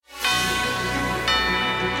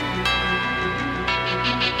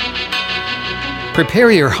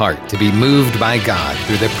Prepare your heart to be moved by God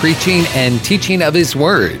through the preaching and teaching of His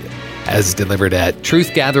Word, as delivered at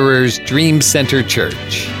Truth Gatherers Dream Center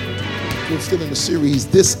Church. We're still in the series,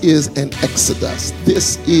 This is an Exodus.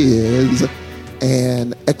 This is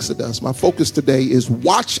an Exodus. My focus today is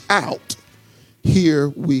watch out, here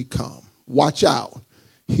we come. Watch out,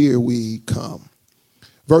 here we come.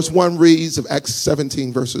 Verse 1 reads of Acts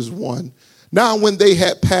 17, verses 1. Now when they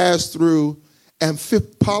had passed through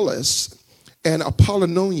Amphipolis and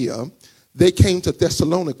Apollonia, they came to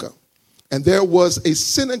Thessalonica, and there was a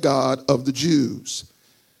synagogue of the Jews.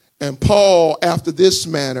 And Paul, after his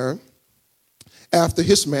manner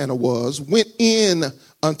was, went in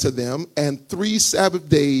unto them, and 3 Sabbath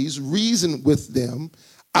days reasoned with them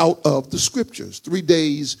out of the scriptures. 3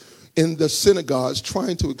 days in the synagogues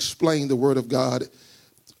trying to explain the word of God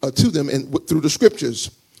to them through the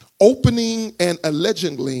scriptures, opening and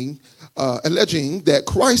alleging that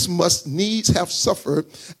Christ must needs have suffered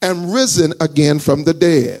and risen again from the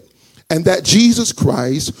dead, and that Jesus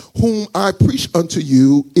Christ, whom I preach unto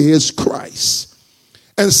you, is Christ.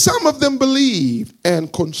 And some of them believed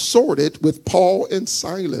and consorted with Paul and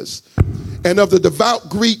Silas, and of the devout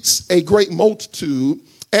Greeks a great multitude,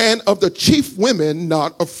 and of the chief women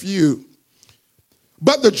not a few.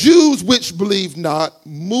 But the Jews which believed not,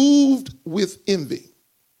 moved with envy,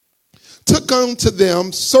 took unto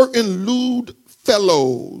them certain lewd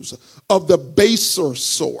fellows of the baser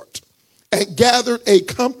sort, and gathered a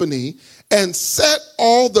company, and set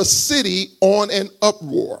all the city on an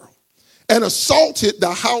uproar, and assaulted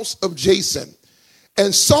the house of Jason,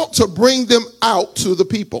 and sought to bring them out to the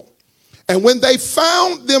people. And when they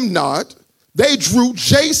found them not, they drew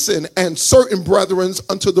Jason and certain brethren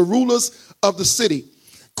unto the rulers of the city,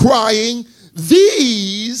 crying,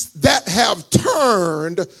 These that have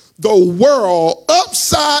turned the world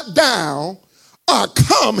upside down are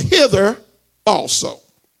come hither also,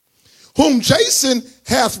 whom Jason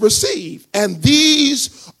hath received, and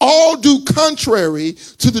these all do contrary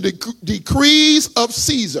to the decrees of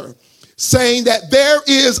Caesar, saying that there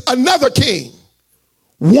is another king,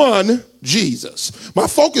 one Jesus. My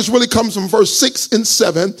focus really comes from verse 6 and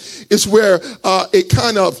 7. It's where it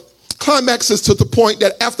kind of climaxes to the point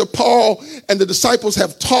that after Paul and the disciples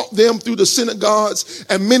have taught them through the synagogues,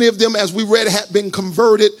 and many of them, as we read, had been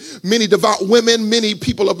converted, many devout women, many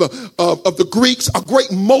people of the Greeks, a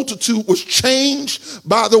great multitude was changed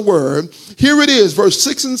by the word. Here it is, verse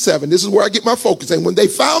 6 and 7. This is where I get my focus. And when they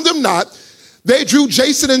found them not, they drew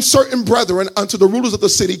Jason and certain brethren unto the rulers of the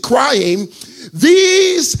city, crying,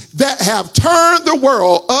 These that have turned the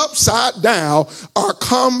world upside down are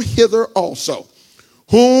come hither also,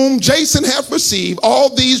 whom Jason hath received.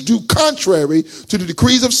 All these do contrary to the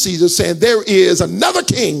decrees of Caesar, saying there is another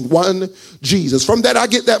king, one Jesus. From that I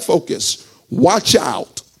get that focus. Watch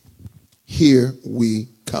out, here we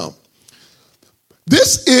come.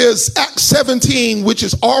 This is Acts 17, which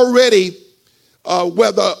is already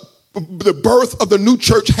where the birth of the new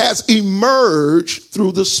church has emerged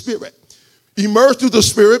through the Spirit. Emerged through the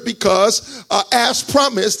Spirit because, as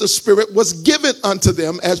promised, the Spirit was given unto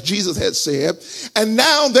them, as Jesus had said, and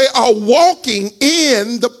now they are walking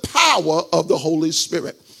in the power of the Holy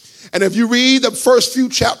Spirit. And if you read the first few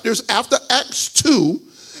chapters after Acts 2,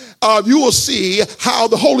 you will see how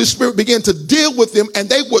the Holy Spirit began to deal with them, and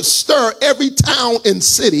they would stir every town and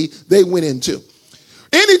city they went into.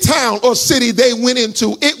 Any town or city they went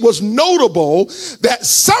into, it was notable that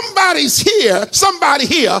somebody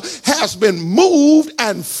here has been moved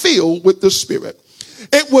and filled with the Spirit.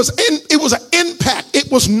 It was an impact.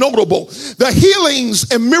 It was notable. The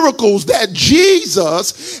healings and miracles that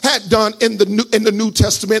Jesus had done in the New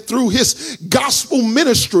Testament through his gospel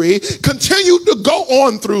ministry continued to go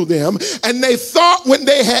on through them. And they thought when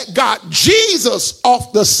they had got Jesus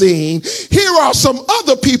off the scene, here are some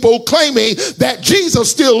other people claiming that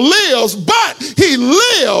Jesus still lives, but he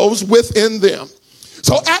lives within them.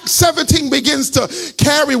 So Acts 17 begins to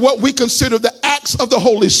carry what we consider the acts of the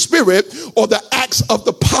Holy Spirit, or the acts of the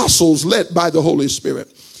apostles led by the Holy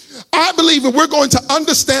Spirit. I believe if we're going to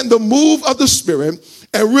understand the move of the Spirit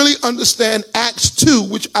and really understand Acts 2,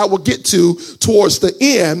 which I will get to towards the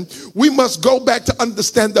end, we must go back to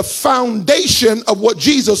understand the foundation of what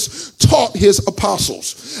Jesus taught his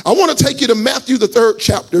apostles. I want to take you to Matthew, the 3rd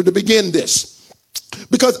chapter, to begin this,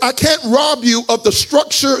 because I can't rob you of the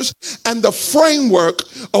structures and the framework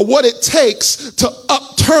of what it takes to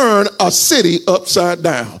upturn a city upside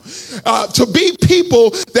down. To be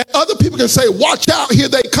people that other people can say, watch out, here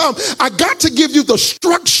they come. I got to give you the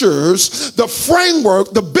structures, the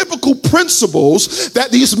framework, the biblical principles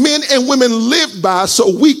that these men and women lived by,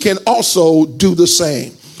 so we can also do the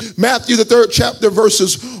same. Matthew, the 3rd chapter,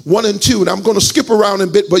 verses 1 and 2. And I'm going to skip around a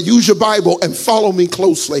bit, but use your Bible and follow me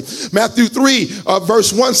closely. Matthew 3,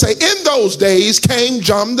 verse 1 say, in those days came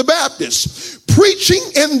John the Baptist, preaching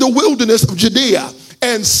in the wilderness of Judea,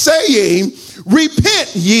 and saying,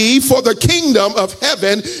 repent ye, for the kingdom of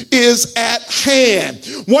heaven is at hand.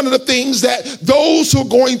 One of the things that those who are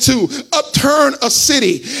going to upturn a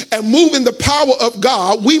city and move in the power of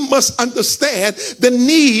God, we must understand the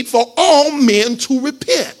need for all men to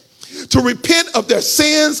repent of their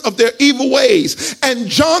sins, of their evil ways. And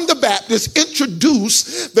John the Baptist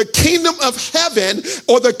introduced the kingdom of heaven,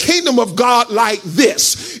 or the kingdom of God, like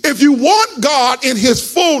this. If you want God in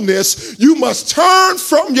his fullness, you must turn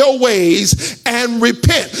from your ways and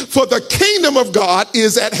repent, for the kingdom of God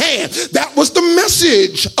is at hand. That was the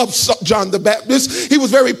message of John the Baptist. He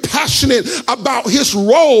was very passionate about his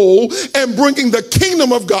role in bringing the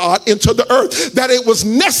kingdom of God into the earth, that it was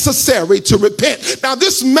necessary to repent. Now,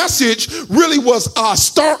 this message really was a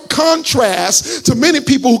stark contrast to many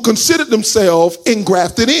people who considered themselves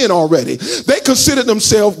engrafted in already. They considered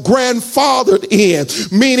themselves grandfathered in,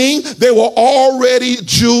 meaning they were already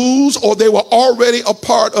Jews, or they were already a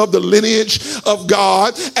part of the lineage of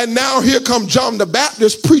God. And now here comes John the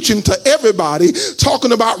Baptist preaching to everybody,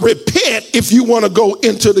 talking about repent if you want to go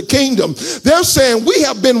into the kingdom. They're saying, we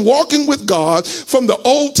have been walking with God from the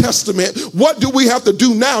Old Testament. What do we have to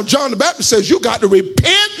do now? John the Baptist says, you got to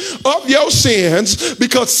repent of your sins,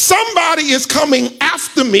 because somebody is coming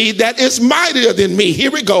after me that is mightier than me.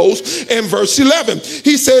 Here it goes in verse 11.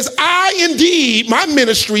 He says, I indeed, my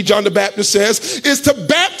ministry, John the Baptist says, is to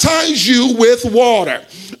baptize you with water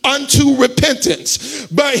unto repentance.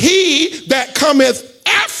 But he that cometh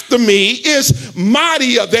after me is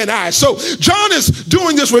mightier than I. So John is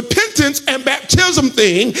doing this repentance and baptism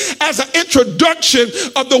thing as an introduction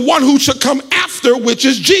of the one who should come after, which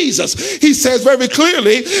is Jesus. He says very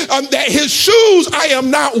clearly that his shoes I am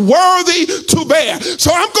not worthy to bear.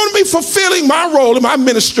 So I'm going to be fulfilling my role in my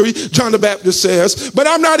ministry, John the Baptist says, but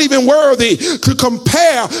I'm not even worthy to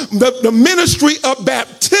compare the ministry of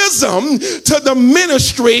baptism to the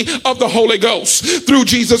ministry of the Holy Ghost through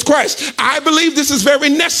Jesus Christ. I believe this is very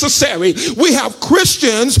necessary. We have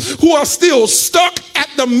Christians who are still stuck at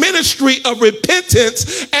the ministry of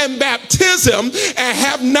repentance and baptism and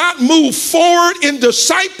have not moved forward in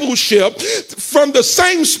discipleship from the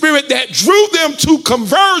same spirit that drew them to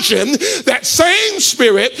conversion. That same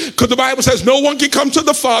spirit, because the Bible says no one can come to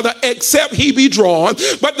the Father except he be drawn,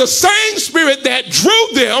 but the same spirit that drew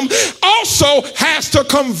them also has to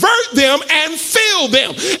convert them and fill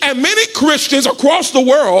them. And many Christians across the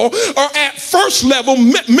world are at first level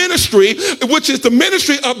ministry, which is the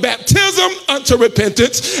ministry of baptism unto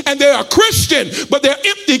repentance, and they are Christian, but they're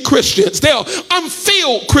empty Christians. They're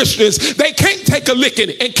unfilled Christians. They can't take a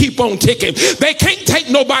licking and keep on ticking. They can't take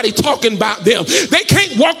nobody talking about them. They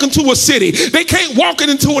can't walk into a city. They can't walk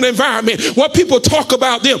into an environment where people talk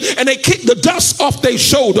about them and they kick the dust off their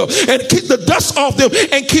shoulder and kick the dust off them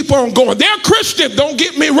and keep on going. They're Christian, don't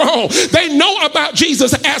get me wrong. They know about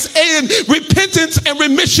Jesus as in repentance and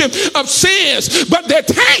remission of sins, but their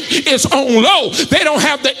tank is on low. They don't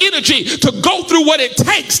have the energy to go through what it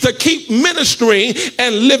takes to keep ministering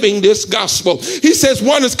and living this gospel. He says,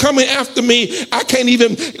 one is coming after me. I can't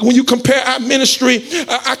even, when you compare our ministry,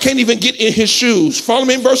 I can't even get in his shoes. Follow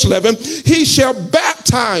me in verse 11. He shall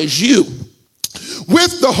baptize you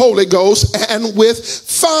with the Holy Ghost and with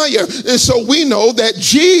fire. And so we know that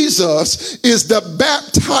Jesus is the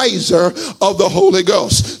baptizer of the Holy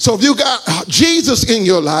Ghost. So if you got Jesus in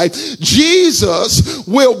your life, Jesus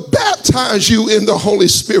will baptize you in the Holy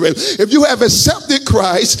Spirit. If you have accepted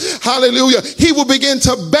Christ, hallelujah, he will begin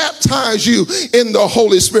to baptize you in the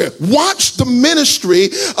Holy Spirit. Watch the ministry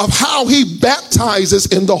of how he baptizes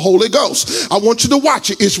in the Holy Ghost. I want you to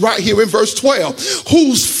watch it. It's right here in verse 12.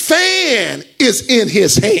 Whose fan is in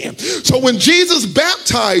his hand. So when Jesus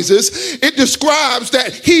baptizes, it describes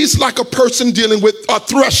that he's like a person dealing with a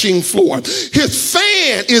threshing floor. His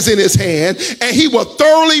fan is in his hand, and he will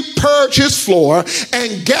thoroughly purge his floor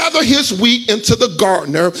and gather his wheat into the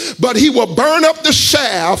gardener, but he will burn up the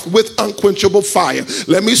shaft with unquenchable fire.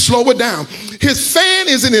 Let me slow it down. His fan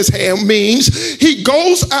is in his hand means he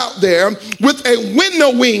goes out there with a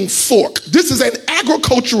winnowing fork. This is an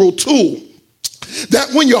agricultural tool that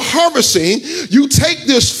when you're harvesting, you take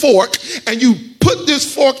this fork and you put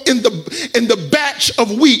this fork in the batch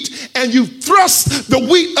of wheat, and you thrust the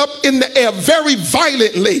wheat up in the air very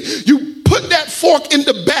violently. You put that fork in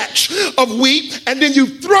the batch of wheat, and then you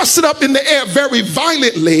thrust it up in the air very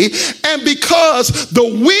violently. And because the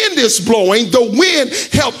wind is blowing, the wind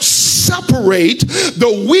helps separate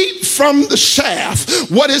the wheat from the shaft.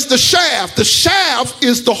 What is the shaft? The shaft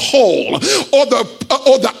is the hull, or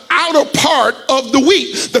the outer part of the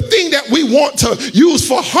wheat. The thing that we want to use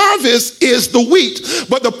for harvest is the wheat,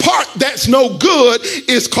 but the part that's no good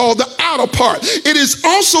is called the outer part. It is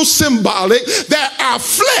also symbolic that our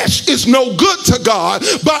flesh is no good to God,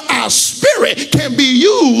 but our spirit can be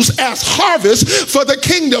used as harvest for the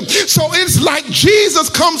kingdom. So it's like Jesus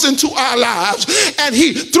comes into our lives, and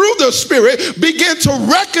he, through the Spirit, begin to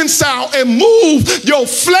reconcile and move your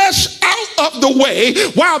flesh out of the way,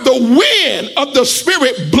 while the wind of the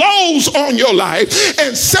Spirit blows on your life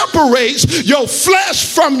and separates your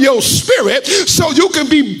flesh from your spirit, so you can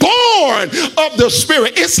be born of the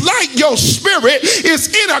Spirit. It's like your spirit is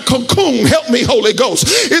in a cocoon. Help me, Holy Ghost.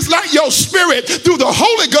 It's like your spirit through the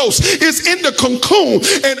Holy Ghost is in the cocoon,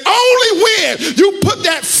 and only when you put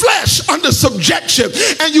that flesh under subjection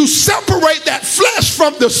and you separate that flesh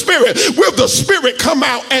from the Spirit will the Spirit come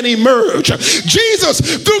out and emerge. Jesus,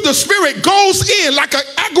 through the Spirit, goes in like an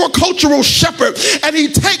agricultural shepherd, and he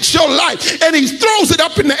takes your life and he throws it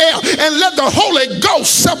up in the air and let the Holy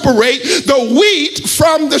Ghost separate the wheat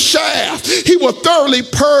from the shaft. He will thoroughly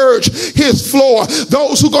purge his floor.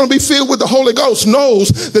 Those who are going to be filled with the Holy Ghost knows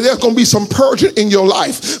that there's going to be some purging in your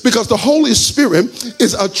life, because the Holy Spirit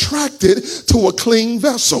is attracted to a clean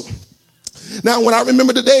vessel. Now, when I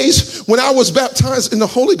remember the days when I was baptized in the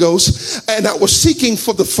Holy Ghost and I was seeking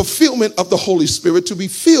for the fulfillment of the Holy Spirit, to be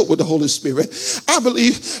filled with the Holy Spirit, I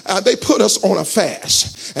believe they put us on a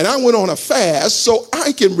fast. And I went on a fast so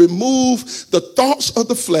I can remove the thoughts of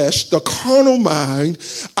the flesh, the carnal mind,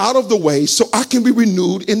 out of the way, so I can be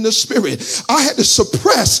renewed in the Spirit. I had to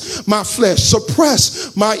suppress my flesh,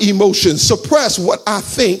 suppress my emotions, suppress what I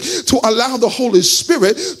think, to allow the Holy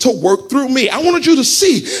Spirit to work through me. I wanted you to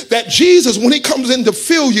see that Jesus, when he comes in to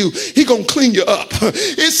fill you, he gonna clean you up.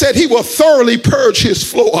 It said he will thoroughly purge his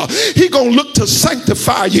floor. He gonna look to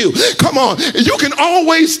sanctify you. Come on, you can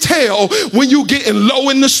always tell when you getting low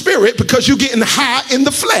in the spirit, because you're getting high in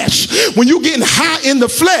the flesh. When you're getting high in the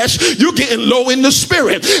flesh, you're getting low in the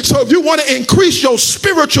spirit. So if you want to increase your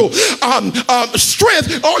spiritual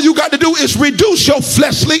strength, all you got to do is reduce your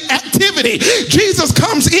fleshly activity. Jesus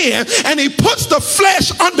comes in and he puts the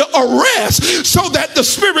flesh under arrest so that the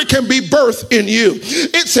spirit can be birthed in you.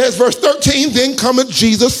 It says, verse 13, then cometh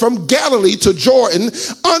Jesus from Galilee to Jordan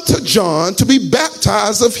unto John to be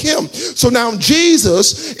baptized of him. So now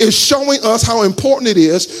Jesus is showing us how important it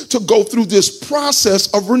is to go through this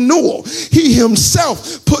process of renewal. He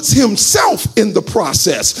himself puts himself in the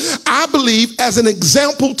process, I believe, as an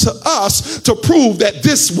example to us to prove that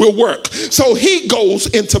this will work. So he goes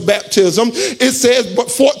into baptism. It says, but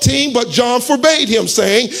 14, but John forbade him,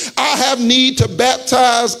 saying, I have need to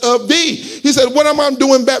baptize of thee. He said, what am I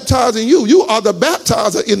doing baptizing you? You are the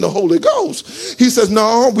baptizer in the Holy Ghost. He says,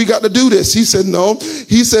 no, we got to do this. He said, no.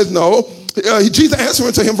 He said, no. Jesus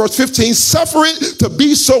answering to him, verse 15, suffer it to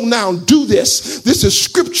be so now. Do this. This is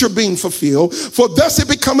scripture being fulfilled. For thus it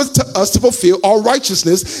becometh to us to fulfill all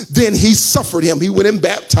righteousness. Then he suffered him. He went and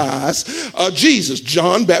baptized Jesus.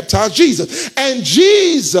 John baptized Jesus. And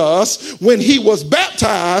Jesus, when he was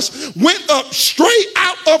baptized, went up straight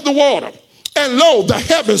out of the water. And lo, the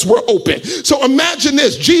heavens were open. So imagine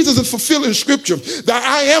this. Jesus is fulfilling scripture that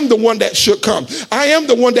I am the one that should come. I am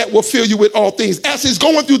the one that will fill you with all things. As he's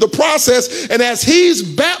going through the process and as he's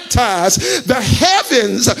baptized, the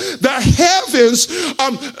heavens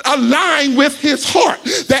align with his heart,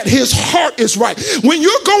 that his heart is right. When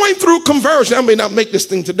you're going through conversion, I may not make this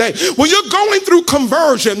thing today. When you're going through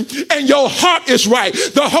conversion and your heart is right,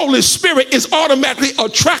 the Holy Spirit is automatically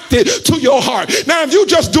attracted to your heart. Now, if you're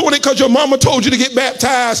just doing it because your mama told you to get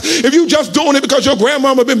baptized, if you just doing it because your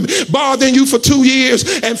grandmama been bothering you for 2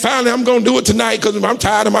 years and finally I'm going to do it tonight because I'm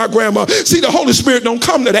tired of my grandma. See, the Holy Spirit don't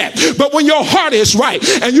come to that. But when your heart is right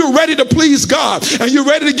and you're ready to please God and you're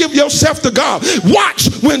ready to give yourself to God, watch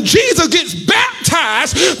when Jesus gets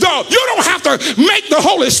baptized, though, you don't have to make the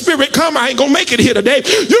Holy Spirit come. I ain't going to make it here today.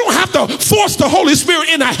 You don't have to force the Holy Spirit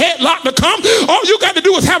in a headlock to come. All you got to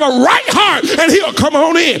do is have a right heart and he'll come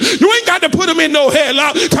on in. You ain't got to put him in no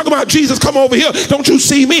headlock. Talk about Jesus, come over here. Don't you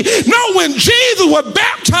see me? No, when Jesus was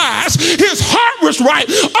baptized, his heart was right.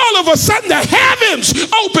 All of a sudden, the heavens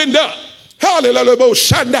opened up. Hallelujah.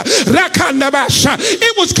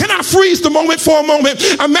 It was, can I freeze the moment for a moment?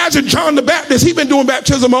 Imagine John the Baptist. He's been doing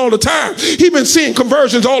baptism all the time. He's been seeing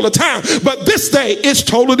conversions all the time. But this day is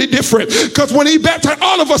totally different. Because when he baptized,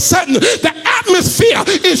 all of a sudden, the atmosphere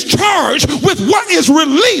is charged with what is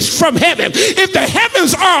released from heaven. If the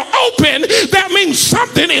heavens are open, that means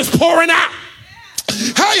something is pouring out.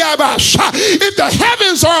 If the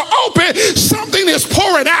heavens are open, something is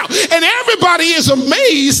pouring out. And everybody is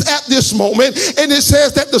amazed at this moment. And it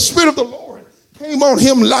says that the Spirit of the Lord came on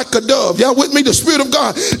him like a dove. Y'all with me? The Spirit of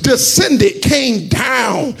God descended, came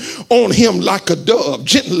down on him like a dove,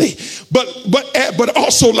 gently, but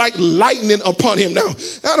also like lightning upon him. Now,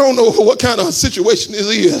 I don't know what kind of situation this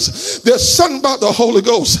is. There's something about the Holy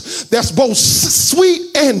Ghost that's both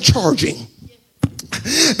sweet and charging.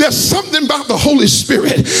 There's something about the Holy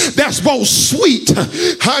Spirit that's both sweet. If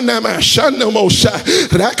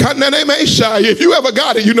you ever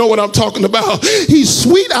got it, you know what I'm talking about. He's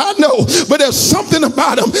sweet, I know, but there's something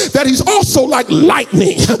about him that he's also like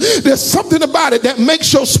lightning. There's something about it that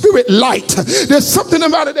makes your spirit light. There's something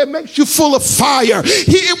about it that makes you full of fire.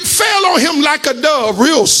 It fell on him like a dove,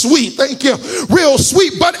 real sweet, thank you, real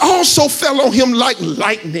sweet, but also fell on him like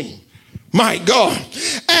lightning. My God.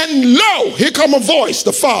 And lo, here come a voice,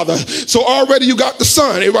 the Father. So already you got the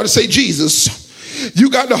Son. Everybody say Jesus. You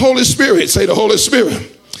got the Holy Spirit. Say the Holy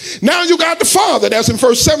Spirit. Now you got the Father. That's in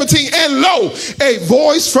verse 17. And lo, a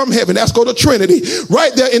voice from heaven. That's called the Trinity.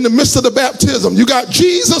 Right there in the midst of the baptism. You got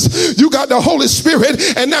Jesus. You got the Holy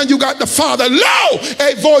Spirit. And now you got the Father. Lo,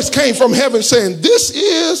 a voice came from heaven saying, this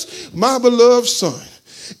is my beloved Son,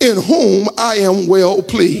 in whom I am well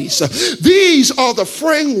pleased. These are the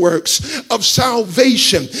frameworks of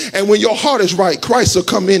salvation. And when your heart is right, Christ will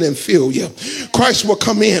come in and fill you. Christ will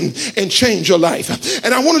come in and change your life.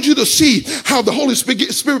 And I wanted you to see how the Holy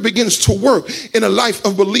Spirit begins to work in a life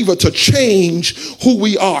of believer to change who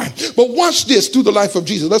we are. But watch this through the life of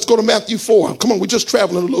Jesus. Let's go to Matthew 4. Come on, we're just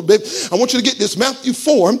traveling a little bit. I want you to get this. Matthew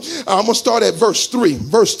 4. I'm going to start at verse 3.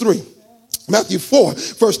 Verse 3. Matthew 4,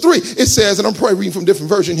 verse 3, it says, and I'm probably reading from a different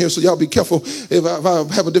version here, so y'all be careful if I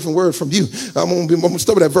have a different word from you. I'm going to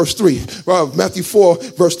start with that verse 3. Matthew 4,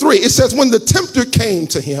 verse 3, it says, when the tempter came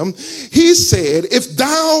to him, he said, if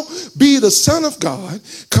thou be the Son of God,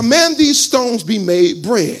 command these stones be made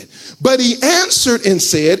bread. But he answered and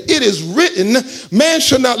said, it is written, man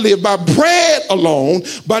shall not live by bread alone,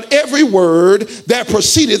 but every word that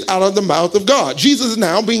proceedeth out of the mouth of God. Jesus is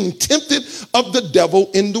now being tempted of the devil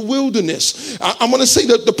in the wilderness. I'm going to say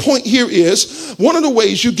that the point here is one of the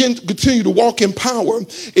ways you can continue to walk in power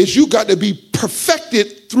is you got to be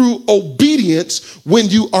perfected through obedience when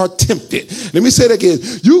you are tempted. Let me say that again.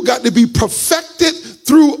 You got to be perfected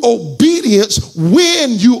through obedience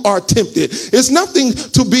when you are tempted. It's nothing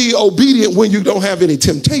to be obedient when you don't have any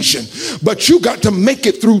temptation, but you got to make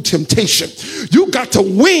it through temptation. You got to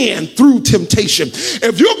win through temptation.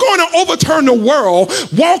 If you're going to overturn the world,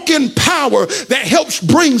 walk in power that helps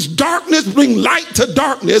brings light to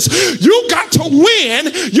darkness, you got to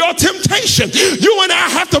win your temptation. You and I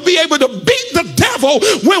have to be able to beat the devil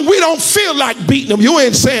when we don't feel like beating him. You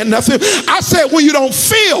ain't saying nothing. I said when you don't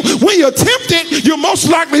feel, when you're tempted, you most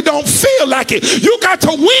likely don't feel like it. You got to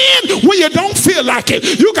win when you don't feel like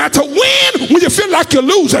it. You got to win when you feel like you're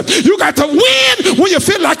losing. You got to win when you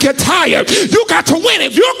feel like you're tired. You got to win.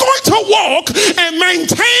 If you're going to walk and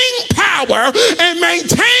maintain power and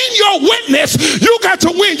maintain your witness, you got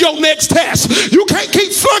to win your next test. You can't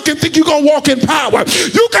keep flunking, think you're going to walk in power.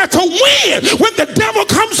 You got to win when the devil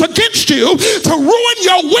comes against you to ruin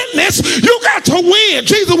your witness. You got to win.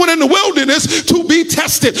 Jesus went in the wilderness to be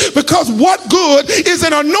tested, because what good is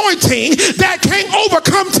an anointing that can't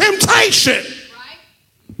overcome temptation?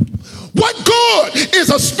 What good is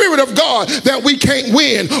a Spirit of God that we can't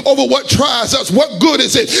win over what tries us? What good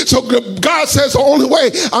is it? So God says the only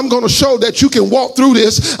way I'm going to show that you can walk through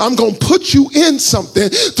this, I'm going to put you in something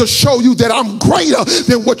to show you that I'm greater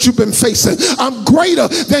than what you've been facing. I'm greater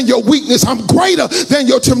than your weakness. I'm greater than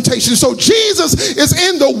your temptation. So Jesus is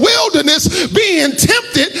in the wilderness being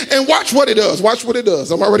tempted, and watch what it does. Watch what it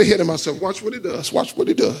does. I'm already hitting myself. Watch what it does. Watch what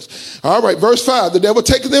it does. All right, verse 5, the devil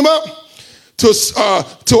taketh them up to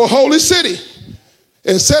a holy city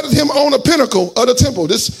and setteth him on a pinnacle of the temple.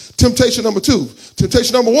 This temptation number 2.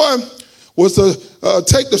 Temptation number 1 was to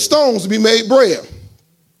take the stones to be made bread.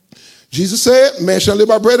 Jesus said, man shall live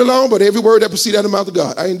by bread alone, but every word that proceeds out of the mouth of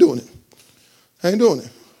God. I ain't doing it. I ain't doing it.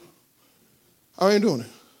 I ain't doing it.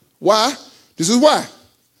 Why? This is why.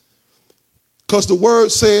 Because the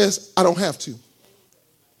word says I don't have to.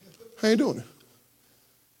 I ain't doing it.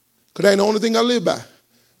 Because that ain't the only thing I live by.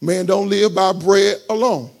 Man don't live by bread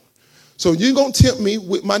alone. So you're going to tempt me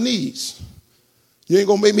with my needs. You ain't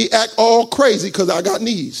going to make me act all crazy because I got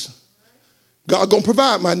needs. God going to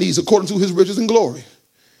provide my needs according to his riches and glory.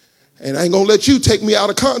 And I ain't going to let you take me out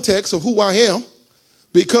of context of who I am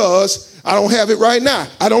because I don't have it right now.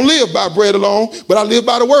 I don't live by bread alone, but I live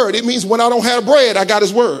by the word. It means when I don't have bread, I got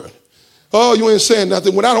his word. Oh, you ain't saying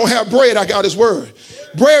nothing. When I don't have bread, I got his word.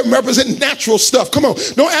 Bread represents natural stuff. Come on.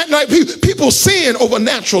 Don't act like people sin over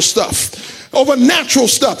natural stuff. Over natural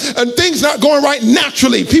stuff and things not going right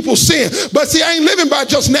naturally. People sin. But see, I ain't living by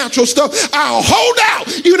just natural stuff. I'll hold out.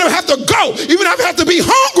 Even if I have to go, even if I have to be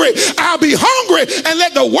hungry, I'll be hungry and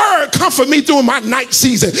let the word comfort me through my night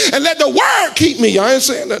season and let the word keep me. I ain't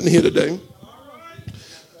saying nothing here today.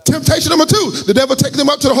 Temptation number 2, the devil takes them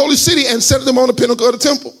up to the holy city and set them on the pinnacle of the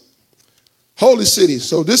temple. Holy city.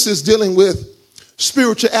 So this is dealing with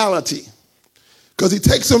spirituality because he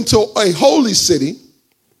takes them to a holy city,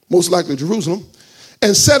 most likely Jerusalem,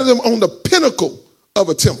 and set them on the pinnacle of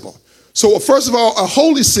a temple. So first of all, a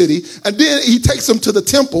holy city, and then he takes them to the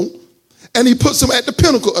temple and he puts them at the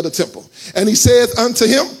pinnacle of the temple. And he says unto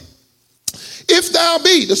him, if thou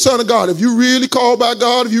be the Son of God, if you really called by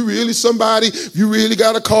God, if you really somebody, if you really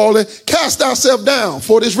got a calling, cast thyself down.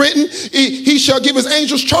 For it is written, he shall give his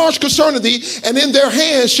angels charge concerning thee, and in their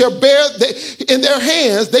hands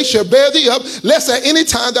they shall bear thee up, lest at any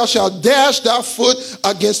time thou shalt dash thy foot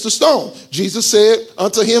against the stone. Jesus said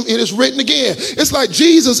unto him, it is written again. It's like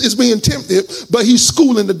Jesus is being tempted, but he's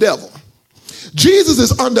schooling the devil. Jesus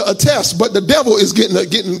is under a test, but the devil is getting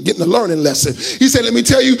a learning lesson. He said, let me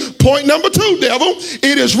tell you, point number 2, devil,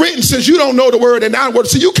 it is written, since you don't know the word and not word.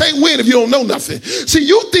 So you can't win if you don't know nothing. See,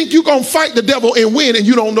 you think you're going to fight the devil and win and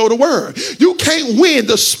you don't know the word. You can't win.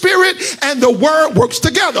 The spirit and the word works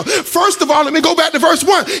together. First of all, let me go back to verse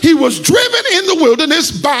 1. He was driven in the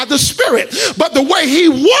wilderness by the spirit, but the way he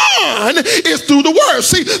won is through the word.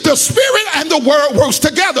 See, the spirit and the word works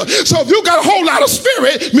together. So if you got a whole lot of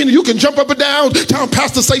spirit, meaning you can jump up and down, tell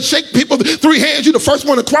pastor say shake people 3 hands, you the first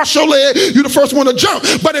one to cross your leg, you the first one to jump.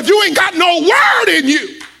 But if you ain't got no word in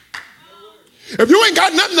you, if you ain't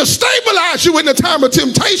got nothing to stabilize you in the time of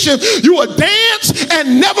temptation, you will dance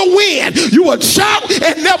and never win. You will shout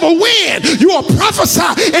and never win. You will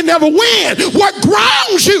prophesy and never win. What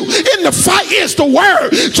grounds you in the fight is the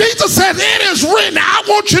word. Jesus says it is written. I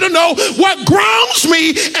want you to know what grounds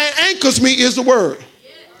me and anchors me is the word.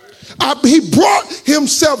 He brought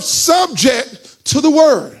himself subject to the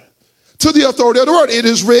word, to the authority of the word. It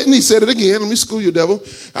is written, he said it again, let me school you, devil.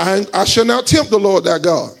 I shall not tempt the Lord thy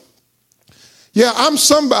God. Yeah, I'm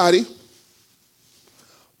somebody,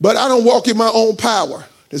 but I don't walk in my own power,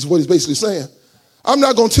 is what he's basically saying. I'm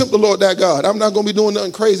not going to tempt the Lord thy God. I'm not going to be doing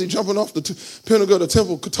nothing crazy, jumping off the pinnacle of the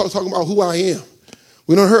temple, talking about who I am.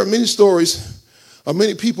 We done heard many stories of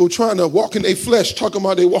many people trying to walk in their flesh, talking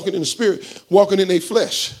about they walking in the spirit, walking in their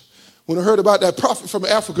flesh. When I heard about that prophet from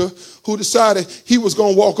Africa who decided he was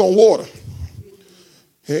going to walk on water.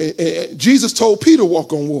 And Jesus told Peter to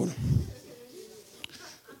walk on water.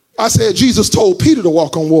 I said Jesus told Peter to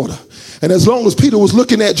walk on water. And as long as Peter was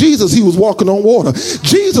looking at Jesus, he was walking on water.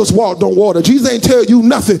 Jesus walked on water. Jesus ain't tell you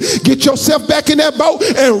nothing. Get yourself back in that boat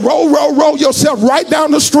and roll yourself right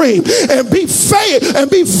down the stream and be fair and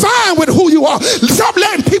be fine with who you are. Stop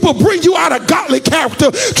letting people bring you out of godly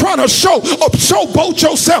character, trying to showboat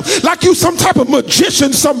yourself like you some type of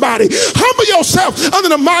magician, somebody. Humble yourself under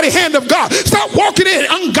the mighty hand of God. Stop walking in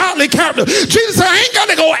ungodly character. Jesus said, I ain't got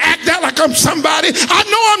to go act out like I'm somebody. I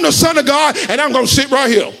know I'm the Son of God, and I'm going to sit right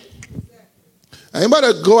here. I ain't about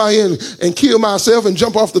to go out here and kill myself and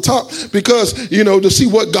jump off the top because, to see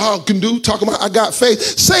what God can do. Talking about I got faith.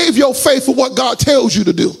 Save your faith for what God tells you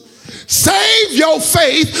to do. Save your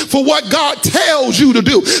faith for what God tells you to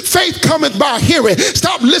do. Faith cometh by hearing.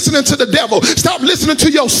 Stop listening to the devil. Stop listening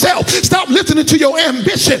to yourself. Stop listening to your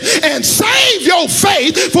ambition. And save your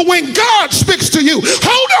faith for when God speaks to you.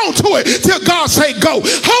 Hold on to it till God say go.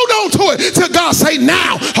 Hold on to it till God say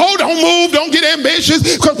now. Hold on, move. Don't get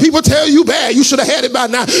ambitious because people tell you bad. You should have had it by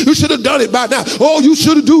now. You should have done it by now. Oh, you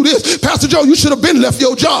should have do this. Pastor Joe, you should have been left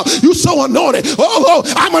your job. You so anointed. Oh,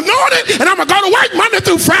 I'm anointed and I'm going to go to work Monday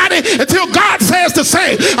through Friday until God says the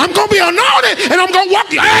same. I'm going to be anointed and I'm going to walk.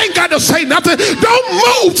 I ain't got to say nothing. Don't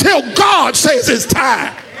move till God says it's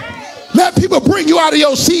time. Let people bring you out of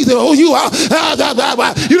your season. Oh, you are.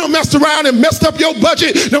 You done messed around and messed up your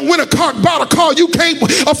budget. Done went bought a car you can't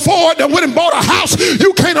afford. Done went and bought a house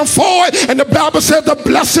you can't afford. And the Bible says the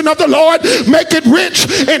blessing of the Lord make it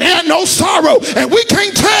rich and add no sorrow. And we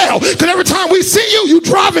can't tell because every time we see you, you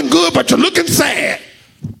driving good, but you're looking sad.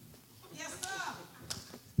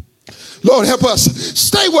 Lord, help us.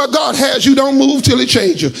 Stay where God has you. Don't move till he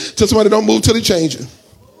changes you. Tell somebody don't move till he changes you.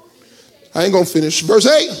 I ain't going to finish. Verse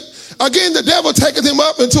 8. Again, the devil taketh him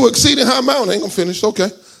up into exceeding high mountain. I ain't gonna finish, okay.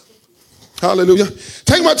 Hallelujah.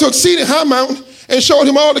 Take him up to exceeding high mountain and showed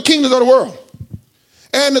him all the kingdoms of the world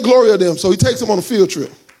and the glory of them. So he takes him on a field trip.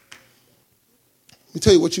 Let me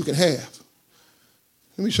tell you what you can have.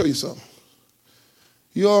 Let me show you something.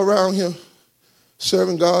 You all around here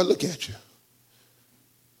serving God, look at you.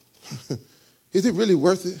 Is it really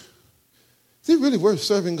worth it? Is it really worth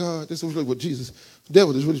serving God? This is really what Jesus, the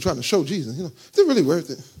devil is really trying to show Jesus. You know, is it really worth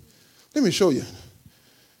it? Let me show you.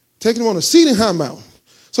 Taking him on a exceeding high mountain.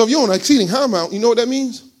 So if you're on an exceeding high mountain, you know what that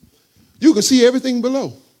means? You can see everything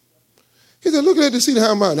below. He said, look at the exceeding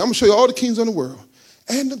high mountain. I'm going to show you all the kings of the world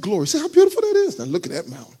and the glory. See how beautiful that is? Now look at that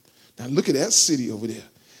mountain. Now look at that city over there.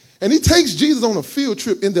 And he takes Jesus on a field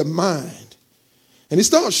trip in their mind. And he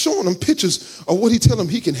starts showing them pictures of what he tell them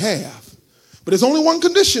he can have. But there's only one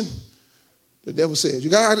condition. The devil says, you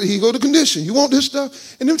got he go to condition. You want this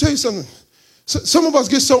stuff? And let me tell you something. Some of us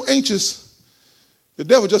get so anxious, the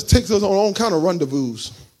devil just takes us on all kind of rendezvous.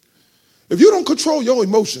 If you don't control your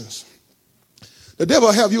emotions, the devil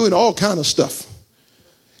will have you in all kind of stuff.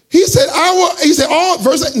 He said,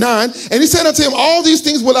 verse 9, and he said unto him, all these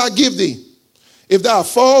things will I give thee, if thou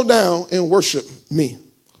fall down and worship me.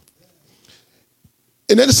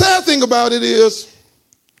 And then the sad thing about it is,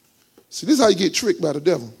 see, this is how you get tricked by the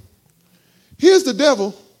devil. Here's the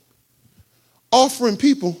devil offering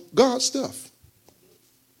people God's stuff.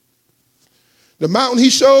 The mountain he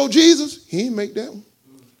showed Jesus, he didn't make that one.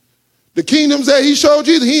 The kingdoms that he showed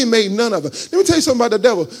Jesus, he ain't made none of it. Let me tell you something about the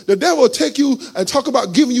devil. The devil will take you and talk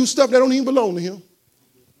about giving you stuff that don't even belong to him.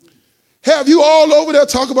 Have you all over there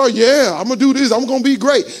talk about, yeah, I'm going to do this, I'm going to be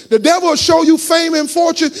great. The devil will show you fame and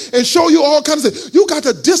fortune and show you all kinds of things. You got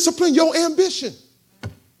to discipline your ambition.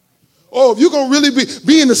 Oh, if you're going to really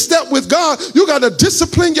be in the step with God, you got to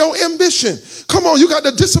discipline your ambition. Come on, you got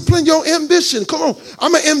to discipline your ambition. Come on,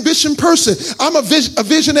 I'm an ambition person. I'm a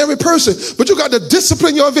visionary person. But you got to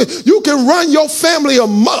discipline your ambition. You can run your family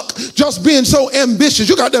amok just being so ambitious.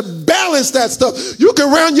 You got to balance that stuff. You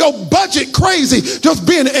can run your budget crazy just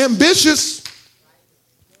being ambitious.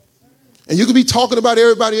 And you can be talking about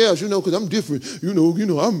everybody else, because I'm different. I'm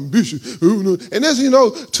ambitious. And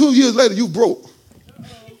then, 2 years later, you broke.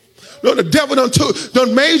 No, the devil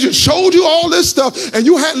done made you, showed you all this stuff, and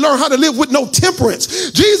you hadn't learned how to live with no temperance.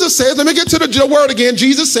 Jesus says, let me get to the word again.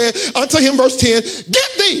 Jesus said unto him, verse 10, get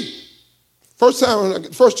thee. First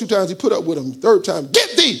 2 times he put up with him. Third time, get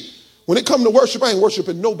thee. When it comes to worship, I ain't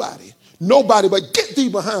worshiping nobody. Nobody, but get thee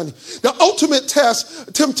behind me. The ultimate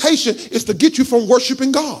temptation is to get you from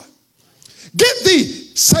worshiping God. Get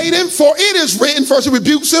thee, Satan, for it is written. First he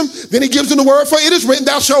rebukes him, then he gives him the word, for it is written,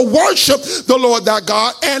 thou shalt worship the Lord thy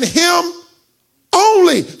God, and him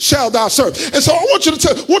only shalt thou serve. And so I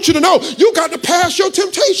want you to know, you got to pass your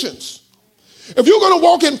temptations. If you're going to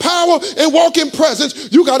walk in power and walk in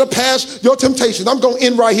presence, you got to pass your temptations. I'm going to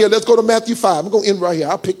end right here. Let's go to Matthew 5. I'm going to end right here.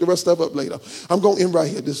 I'll pick the rest of it up later. I'm going to end right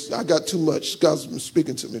here. I got too much. God's been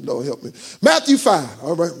speaking to me. Lord, help me. Matthew 5.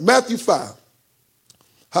 All right. Matthew 5.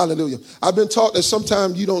 Hallelujah. I've been taught that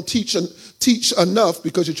sometimes you don't teach enough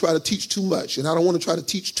because you try to teach too much. And I don't want to try to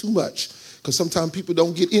teach too much because sometimes people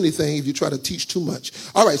don't get anything if you try to teach too much.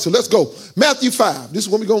 All right, so let's go. Matthew 5. This is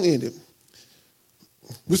when we're going to end it.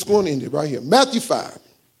 We're just going to end it right here. Matthew 5.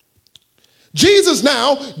 Jesus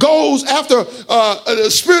now goes after the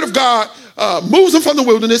Spirit of God moves him from the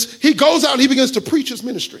wilderness. He goes out and he begins to preach his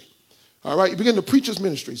ministry. All right, he began to preach his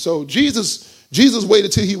ministry. So Jesus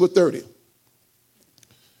waited till he was 30.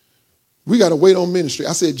 We got to wait on ministry.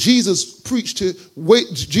 I said Jesus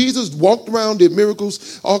Jesus walked around, did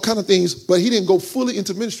miracles, all kind of things, but he didn't go fully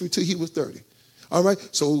into ministry till he was 30. All right,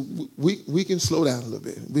 so we can slow down a little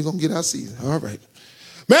bit. We're going to get our season. All right.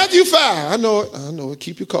 Matthew 5. I know it.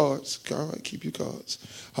 Keep your cards. All right, keep your cards.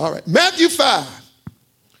 All right. Matthew 5,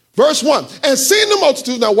 verse 1. And seeing the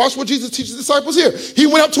multitude, now watch what Jesus teaches the disciples here. He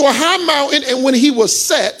went up to a high mountain, and when he was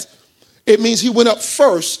set, it means he went up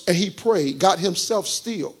first and he prayed, got himself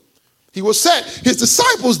still. He was set. His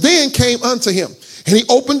disciples then came unto him, and he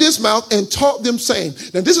opened his mouth and taught them, saying,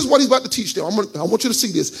 now this is what he's about to teach them. I want you to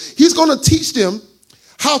see this. He's going to teach them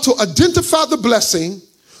how to identify the blessing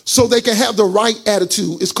so they can have the right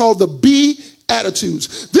attitude. It's called the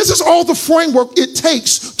Beatitudes. This is all the framework it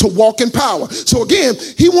takes to walk in power. So again,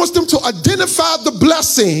 he wants them to identify the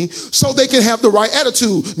blessing so they can have the right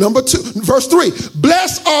attitude. Number 2, verse 3,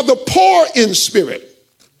 blessed are the poor in spirit,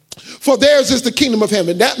 for theirs is the kingdom of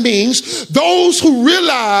heaven. That means those who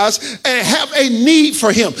realize and have a need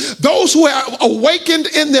for him, those who are awakened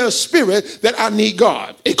in their spirit that I need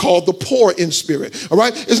God. It's called the poor in spirit. All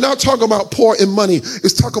right. It's not talking about poor in money.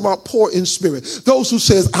 It's talking about poor in spirit. Those who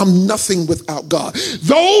says I'm nothing without God.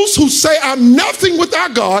 Those who say I'm nothing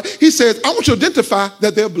without God, he says, I want you to identify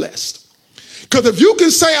that they're blessed. Because if you can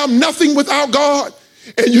say I'm nothing without God,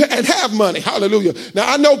 and have money, hallelujah.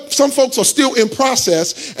 Now, I know some folks are still in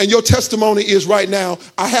process, and your testimony is right now,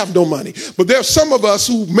 I have no money. But there are some of us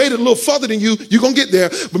who made it a little further than you. You're going to get there,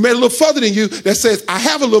 but made it a little further than you that says, I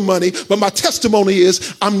have a little money, but my testimony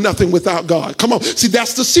is I'm nothing without God. Come on. See,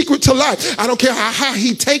 that's the secret to life. I don't care how high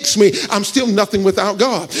he takes me. I'm still nothing without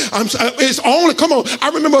God. It's only, come on. I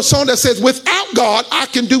remember a song that says, without God, I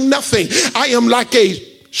can do nothing. I am like a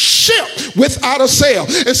ship without a sail.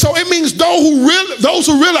 And so it means those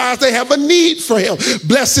who realize they have a need for him.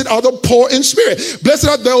 Blessed are the poor in spirit. Blessed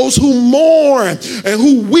are those who mourn and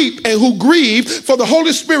who weep and who grieve, for the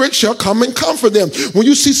Holy Spirit shall come and comfort them. When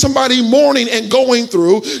you see somebody mourning and going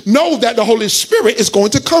through, know that the Holy Spirit is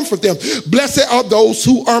going to comfort them. Blessed are those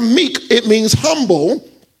who are meek. It means humble,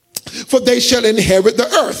 for they shall inherit the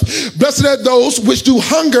earth. Blessed are those which do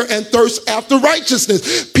hunger and thirst after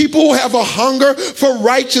righteousness. People who have a hunger for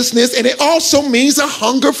righteousness, and it also means a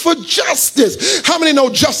hunger for justice. How many know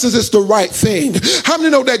justice is the right thing? How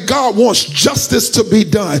many know that God wants justice to be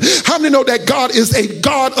done? How many know that God is a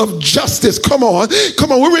God of justice? Come on.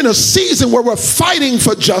 We're in a season where we're fighting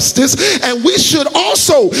for justice, and we should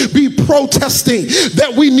also be protesting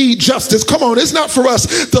that we need justice. Come on. It's not for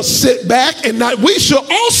us to sit back and not. We should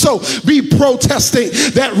also be protesting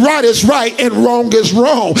that right is right and wrong is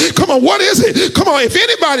wrong. Come on, what is it? Come on, if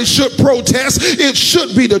anybody should protest, it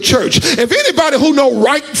should be the church. If anybody who know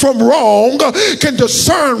right from wrong can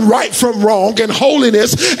discern right from wrong and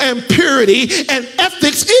holiness and purity and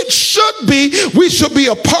ethics, it should be, we should be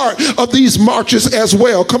a part of these marches as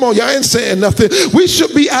well. Come on, y'all ain't saying nothing. We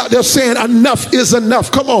should be out there saying enough is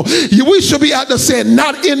enough. Come on, we should be out there saying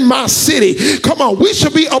not in my city. Come on, we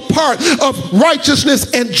should be a part of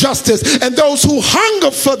righteousness and justice, and those who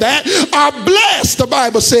hunger for that are blessed. The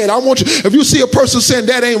Bible said, I want you, if you see a person saying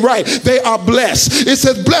that ain't right, they are blessed. It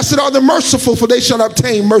says, blessed are the merciful, for they shall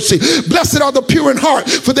obtain mercy. Blessed are the pure in heart,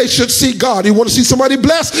 for they should see God. You want to see somebody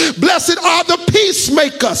blessed? Blessed are the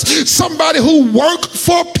peacemakers, somebody who work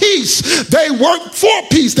for peace. They work for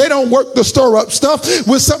peace. They don't work to stir up stuff.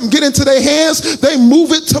 When something get into their hands, they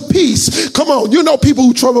move it to peace. Come on, you know people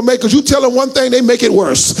who troublemakers, you tell them one thing, they make it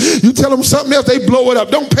worse. You tell them something else, they blow it up.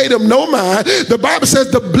 Don't pay them no mind. The Bible says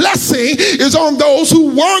the blessing is on those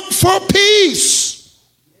who work for peace.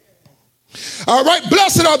 All right,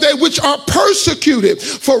 blessed are they which are persecuted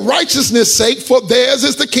for righteousness' sake, for theirs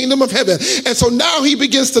is the kingdom of heaven. And so now he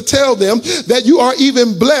begins to tell them that you are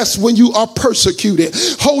even blessed when you are persecuted.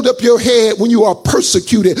 Hold up your head when you are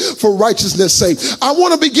persecuted for righteousness' sake. I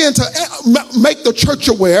want to begin to make the church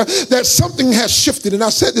aware that something has shifted. And I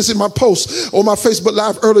said this in my post on my Facebook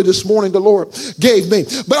Live early this morning, the Lord gave me.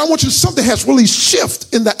 But I want you to, something has really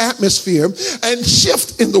shifted in the atmosphere and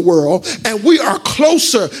shift in the world. And we are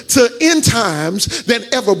closer to end time than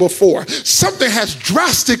ever before. Something has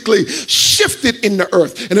drastically shifted in the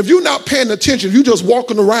earth. And if you're not paying attention, if you're just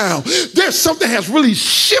walking around, there's something has really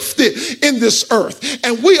shifted in this earth.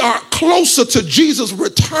 And we are closer to Jesus'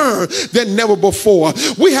 return than never before.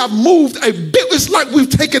 We have moved a bit. It's like we've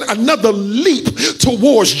taken another leap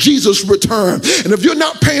towards Jesus' return. And if you're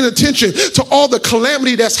not paying attention to all the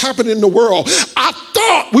calamity that's happening in the world, I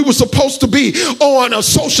thought we were supposed to be on a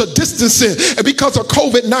social distancing and because of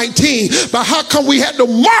COVID-19, but how come we had to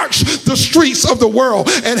march the streets of the world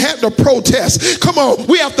and had to protest? Come on,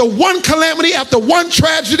 we after one calamity, after one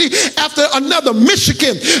tragedy, after another.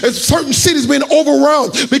 Michigan, certain cities being overrun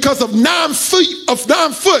because of 9 foot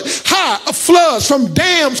high floods from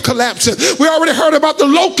dams collapsing. We already heard about the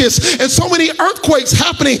locusts and so many earthquakes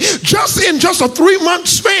happening just in a 3-month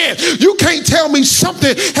span. You can't tell me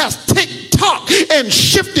something has tick-tock and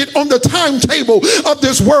shifted on the timetable of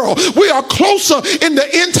this world. We are closer in the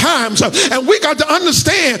end times, and we got to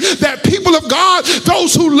understand that people of God,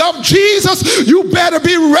 those who love Jesus, you better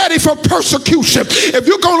be ready for persecution. If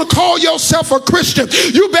you're going to call yourself a Christian,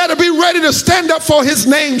 you better be ready to stand up for his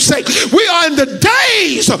name's sake. We are in the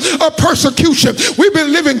days of persecution. We've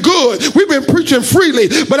been living good. We've been preaching freely,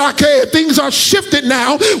 but things are shifted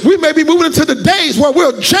now. We may be moving into the days where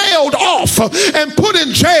we're jailed off and put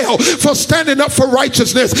in jail for standing up for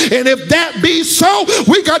righteousness. And if that be so,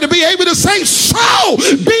 we got to be able to say, so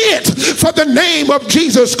be it. for the name of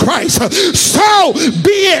Jesus Christ. So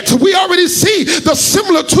be it. We already see the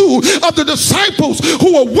similitude of the disciples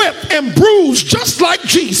who were whipped and bruised just like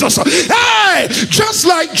Jesus. Hey, just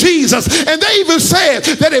like Jesus. And they even said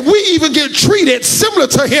that if we even get treated similar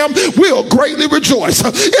to him, we'll greatly rejoice.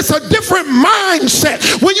 It's a different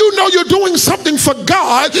mindset when you know you're doing something for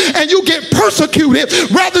God and you get persecuted.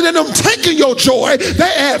 Rather than them taking your joy,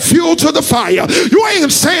 they add fuel to the fire. You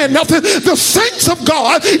ain't saying nothing. The saints of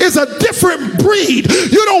God is a different breed.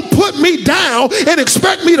 You don't put me down and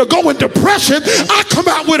expect me to go in depression. I come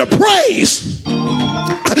out with a praise.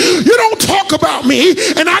 You don't talk about me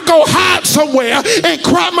and I go hide somewhere and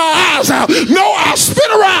cry my eyes out. No, I spin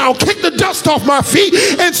around, kick the dust off my feet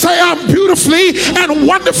and say I'm beautifully and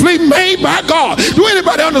wonderfully made by God. Do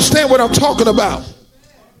anybody understand what I'm talking about?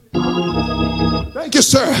 Thank you,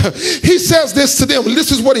 sir. He says this to them.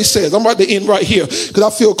 This is what he says. I'm about to end right here because I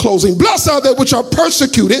feel closing. Blessed are they which are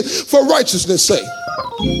persecuted for righteousness' sake,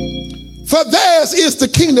 for theirs is the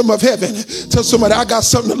kingdom of heaven. Tell somebody, I got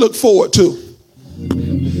something to look forward to.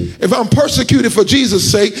 If I'm persecuted for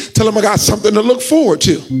Jesus' sake, tell them I got something to look forward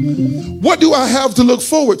to. What do I have to look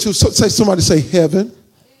forward to? So, somebody say heaven.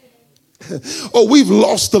 Oh, we've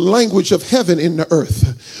lost the language of heaven in the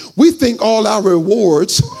earth. We think all our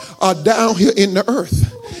rewards are down here in the earth.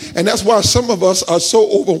 And that's why some of us are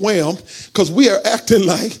so overwhelmed, because we are acting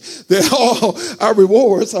like that all our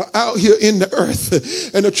rewards are out here in the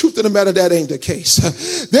earth. And the truth of the matter, that ain't the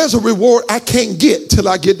case. There's a reward I can't get till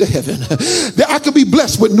I get to heaven. I could be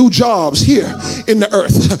blessed with new jobs here in the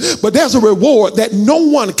earth, but there's a reward that no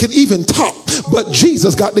one can even top, but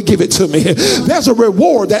Jesus got to give it to me. There's a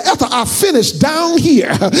reward that after I finish down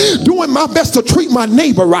here doing my best to treat my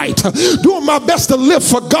neighbor right, doing my best to live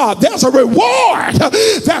for God, there's a reward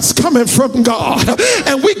that's coming from God.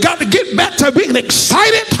 And we got to get back to being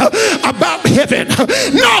excited about heaven.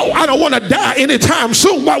 No, I don't want to die anytime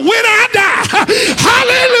soon, but when I die,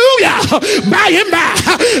 hallelujah, by and by,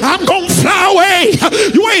 I'm going to fly away.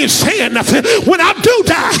 You ain't saying nothing. When I do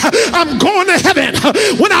die, I'm going to heaven.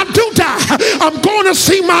 When I do die, I'm going to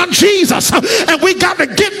see my Jesus. And we got to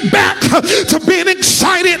get back to being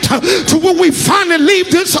excited to when we finally leave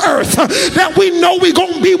this earth, that we know we're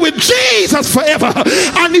going to be with Jesus forever.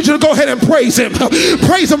 I need you to go ahead and praise him.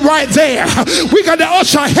 Praise him right there. We got to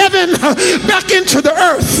usher heaven back into the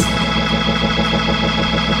earth.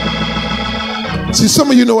 See,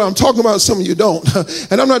 some of you know what I'm talking about, some of you don't.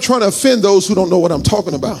 And I'm not trying to offend those who don't know what I'm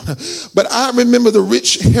talking about. But I remember the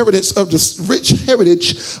rich heritage of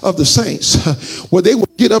the saints, where they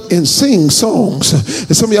would get up and sing songs.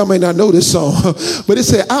 And some of y'all may not know this song, but it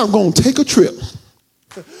said, I'm going to take a trip.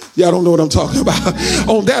 Y'all don't know what I'm talking about.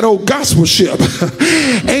 On that old gospel ship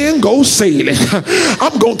and go sailing.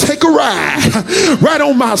 I'm going to take a ride right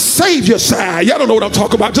on my Savior's side. Y'all don't know what I'm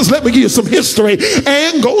talking about. Just let me give you some history.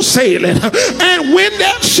 And go sailing. And when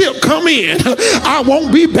that ship come in, I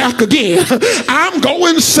won't be back again. I'm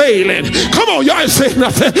going sailing. Come on, y'all ain't saying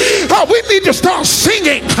nothing. We need to start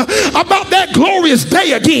singing about that glorious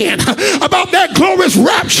day again. About that glorious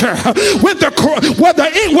rapture where the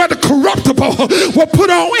corruptible will put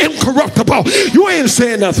on incorruptible. You ain't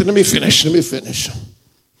saying nothing. Let me finish.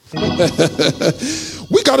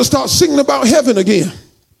 We got to start singing about heaven again,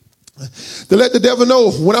 to let the devil know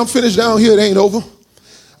when I'm finished down here, it ain't over.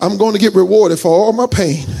 I'm going to get rewarded for all my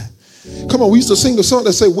pain. Come on, we used to sing a song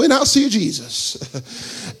that say, when I see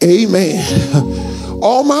Jesus, amen,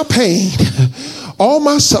 all my pain, all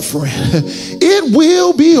my suffering, it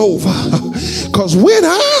will be over. Because when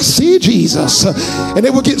I see Jesus, and they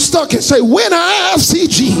would get stuck and say, when I see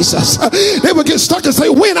Jesus, they would get stuck and say,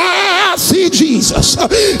 when I see Jesus,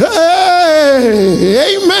 hey,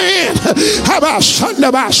 amen. How about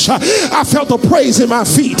I felt the praise in my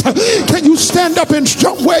feet. Can you stand up and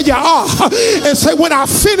jump where you are and say, when I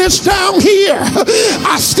finish down here,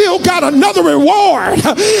 I still got another reward.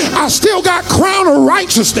 I still got crown of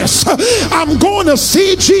righteousness. I'm going to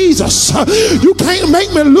see Jesus. You can't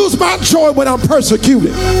make me lose my joy when I'm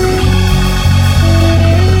persecuted.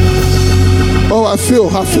 Oh, I feel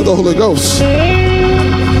the Holy Ghost.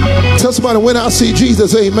 Tell somebody, when I see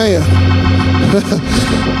Jesus, amen.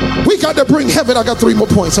 We got to bring heaven. I got 3 more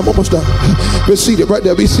points. I'm almost done. Be seated right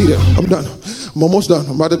there. Be seated. I'm done. I'm almost done.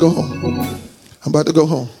 I'm about to go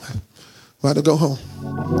home.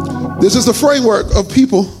 This is the framework of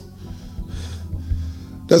people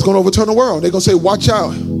that's going to overturn the world. They're going to say, watch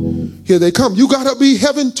out. Here they come. You got to be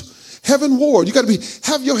heavenward. You got to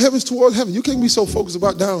have your heavens toward heaven. You can't be so focused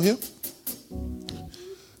about down here.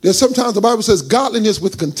 There's sometimes the Bible says godliness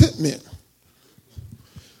with contentment.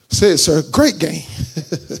 Says, sir, great gain.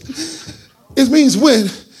 It means when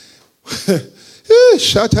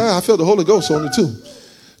I felt the Holy Ghost on it too.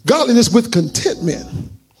 Godliness with contentment.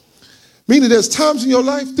 Meaning there's times in your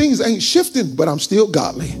life things ain't shifting, but I'm still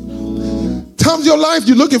godly. Times in your life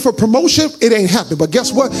you're looking for promotion, it ain't happening. But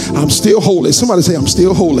guess what? I'm still holy. Somebody say, I'm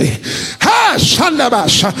still holy. I'm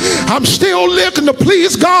still looking to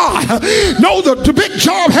please God. No, the big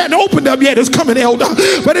job hadn't opened up yet. It's coming, elder.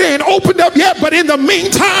 But it ain't opened up yet. But in the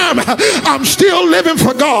meantime, I'm still living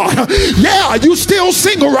for God. Yeah, you still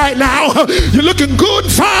single right now. You're looking good,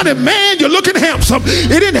 fine, and man, you're looking handsome.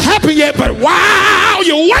 It didn't happen yet, but while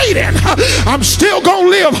you're waiting, I'm still going to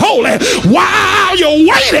live holy. While you're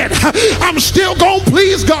waiting, I'm still going to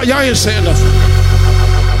please God. Y'all ain't saying nothing.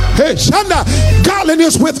 Hey, Shanda,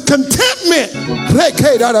 godliness with contentment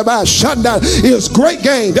is great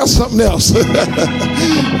gain. That's something else.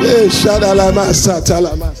 Hey,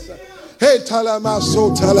 Hey,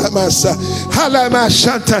 talamaso, talamasa,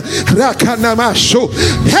 halamashanta, rakanamasho.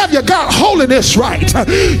 Have you got holiness right?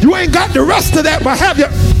 You ain't got the rest of that, but have you?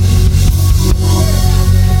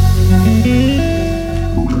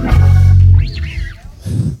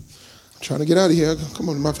 I'm trying to get out of here. Come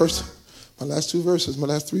on, my last three verses.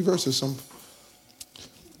 Last three verses,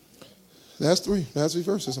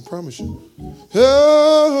 I promise you.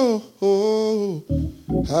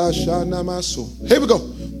 Here we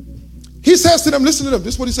go. He says to them, listen to them,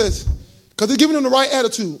 this is what he says. Because they're giving them the right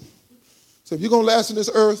attitude. So if you're going to last in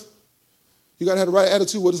this earth, you got to have the right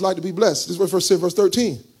attitude, what it's like to be blessed. This is what verse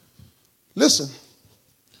 13. Listen,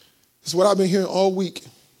 this is what I've been hearing all week.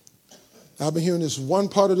 I've been hearing this one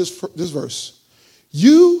part of this verse.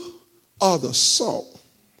 You are the salt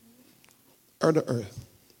of the earth.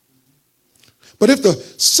 But if the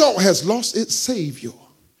salt has lost its savior,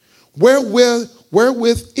 wherewith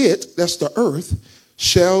it, that's the earth,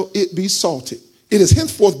 shall it be salted. It is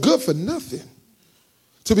henceforth good for nothing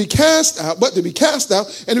to be cast out, but to be cast out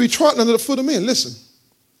and to be trodden under the foot of men. Listen,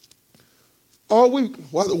 all week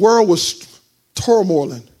while the world was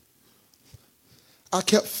turmoiling, I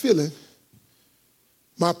kept feeling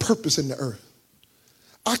my purpose in the earth.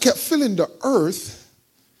 I kept feeling the earth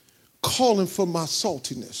calling for my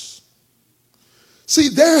saltiness. See,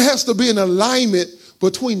 there has to be an alignment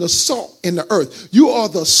between the salt and the earth. You are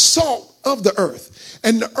the salt of the earth.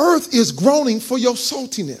 And the earth is groaning for your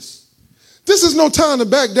saltiness. This is no time to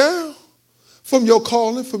back down from your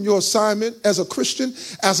calling, from your assignment as a Christian,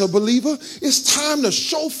 as a believer. It's time to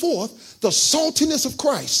show forth the saltiness of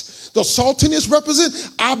Christ. The saltiness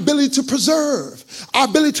represents our ability to preserve, our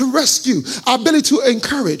ability to rescue, our ability to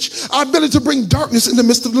encourage, our ability to bring darkness in the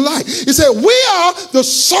midst of the light. It said, we are the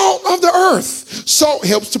salt of the earth. Salt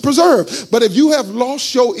helps to preserve. But if you have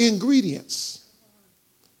lost your ingredients,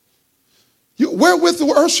 wherewith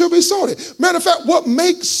the earth shall be salted. Matter of fact, what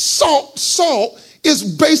makes salt is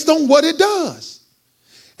based on what it does.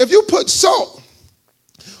 If you put salt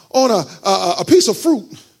on a piece of fruit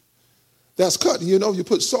that's cut, you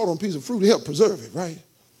put salt on a piece of fruit to help preserve it, right?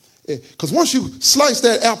 Because once you slice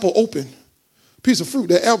that apple open, piece of fruit,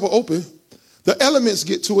 that apple open, the elements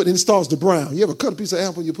get to it and it starts to brown. You ever cut a piece of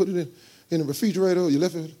apple, you put it in the refrigerator, or you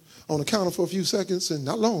left it on the counter for a few seconds, and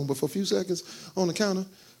not long, but for a few seconds on the counter.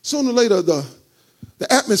 Sooner or later, the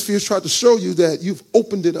atmosphere tried to show you that you've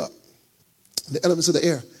opened it up, the elements of the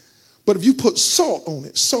air. But if you put salt on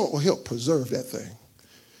it, salt will help preserve that thing.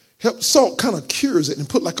 Salt kind of cures it and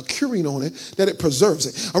put like a curing on it that it preserves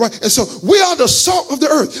it. All right. And so we are the salt of the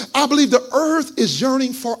earth. I believe the earth is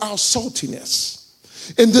yearning for our saltiness.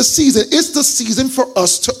 In this season, it's the season for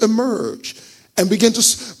us to emerge and begin to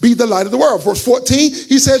be the light of the world. Verse 14,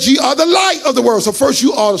 he says, ye are the light of the world. So first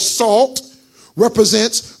you are the salt,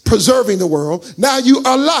 represents preserving the world. Now you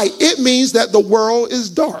are light. It means that the world is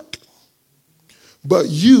dark, but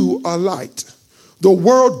you are light. The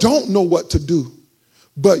world don't know what to do,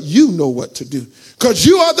 but you know what to do, because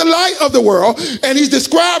you are the light of the world. And he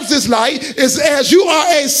describes this light as you are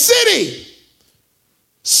a city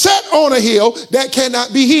set on a hill that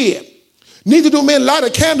cannot be hid. Neither do men light a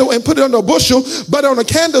candle and put it under a bushel, but on a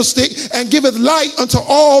candlestick, and giveth light unto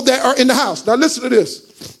all that are in the house. Now listen to this.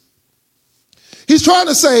 He's trying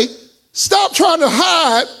to say, stop trying to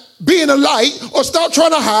hide being a light, or stop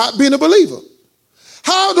trying to hide being a believer.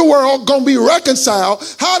 How the world going to be reconciled?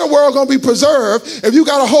 How the world going to be preserved if you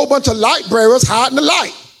got a whole bunch of light bearers hiding the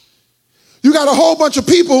light? You got a whole bunch of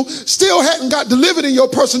people still hadn't got delivered in your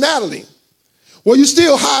personality. Well, you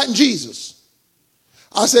still hiding Jesus.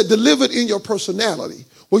 I said delivered in your personality.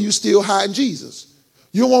 Well, you still hiding Jesus.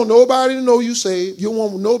 You don't want nobody to know you saved. You don't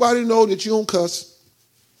want nobody to know that you don't cuss,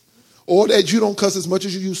 or that you don't cuss as much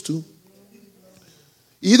as you used to.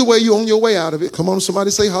 Either way, you're on your way out of it. Come on, somebody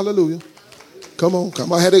say hallelujah. Come on.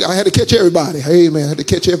 I had to catch everybody. Hey, man, I had to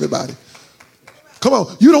catch everybody. Come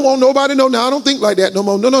on. You don't want nobody? No, I don't think like that no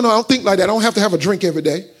more. No, I don't think like that. I don't have to have a drink every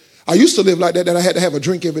day. I used to live like that I had to have a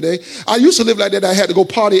drink every day. I used to live like that I had to go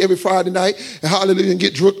party every Friday night and hallelujah and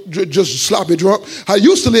get drunk, just sloppy drunk. I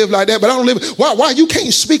used to live like that, but I don't live. Why? You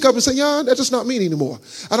can't speak up and say, yeah, that's just not me anymore.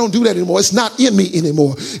 I don't do that anymore. It's not in me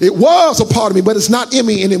anymore. It was a part of me, but it's not in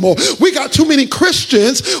me anymore. We got too many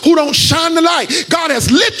Christians who don't shine the light. God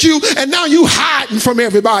has lit you and now you hiding from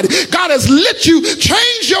everybody. God has lit you,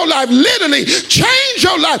 changed your life, literally changed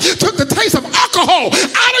your life, took the taste of alcohol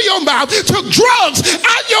out of your mouth, took drugs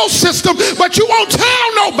out your system, but you won't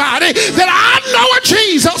tell nobody that I know a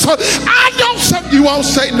Jesus. I know something. You won't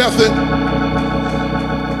say nothing.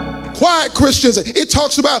 Quiet Christians. It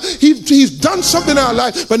talks about he's done something in our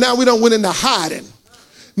life, but now we don't went into hiding.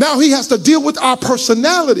 Now he has to deal with our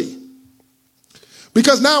personality.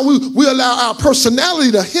 Because now we allow our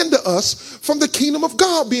personality to hinder us from the kingdom of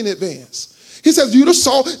God being advanced. He says, you the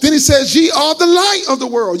salt. Then he says, ye are the light of the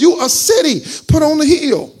world. You a city put on the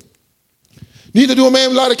hill. Neither do a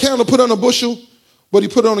man light a candle, put on a bushel, but he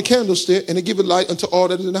put it on a candlestick and he give it light unto all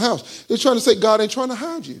that is in the house. They're trying to say God ain't trying to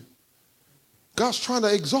hide you. God's trying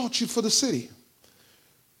to exalt you for the city.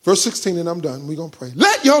 Verse 16, and I'm done. We're going to pray.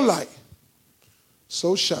 Let your light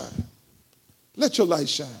so shine. Let your light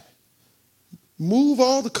shine. Move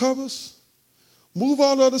all the covers. Move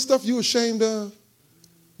all the other stuff you're ashamed of.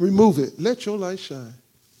 Remove it. Let your light shine.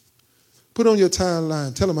 Put on your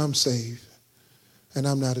timeline. Tell them I'm saved. And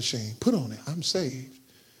I'm not ashamed. Put on it. I'm saved.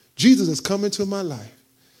 Jesus has come into my life.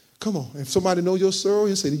 Come on. If somebody know your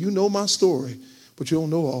story and say, you know my story, but you don't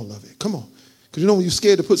know all of it. Come on. Because you know when you're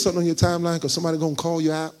scared to put something on your timeline because somebody's going to call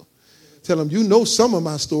you out. Tell them, you know some of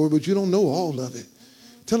my story, but you don't know all of it.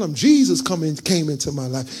 Tell them Jesus came into my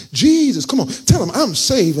life. Jesus, come on. Tell them I'm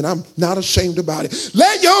saved and I'm not ashamed about it.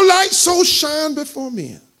 Let your light so shine before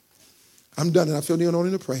men. I'm done and I feel the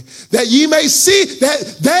anointing to pray. That ye may see,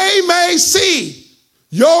 that they may see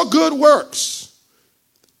your good works.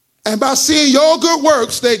 And by seeing your good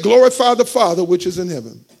works, they glorify the Father which is in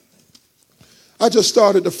heaven. I just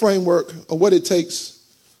started the framework of what it takes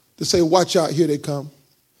to say, watch out, here they come.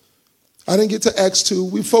 I didn't get to Acts 2.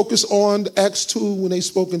 We focus on Acts 2 when they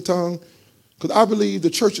spoke in tongue, because I believe the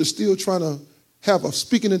church is still trying to have a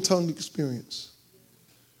speaking in tongue experience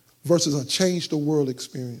versus a change the world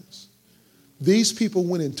experience. These people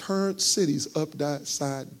went and turned cities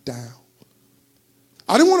upside down.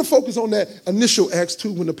 I didn't want to focus on that initial Acts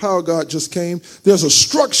 2 when the power of God just came. There's a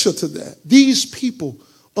structure to that. These people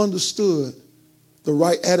understood the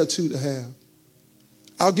right attitude to have.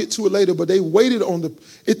 I'll get to it later, but they waited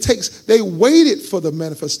they waited for the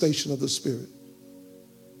manifestation of the Spirit.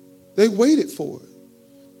 They waited for it.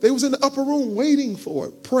 They was in the upper room waiting for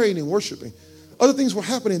it, praying and worshiping. Other things were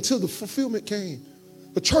happening until the fulfillment came.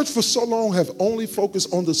 The church for so long have only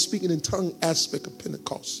focused on the speaking in tongue aspect of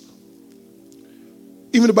Pentecost.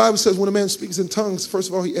 Even the Bible says when a man speaks in tongues, first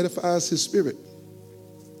of all, he edifies his spirit.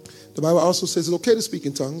 The Bible also says it's okay to speak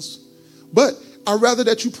in tongues, but I'd rather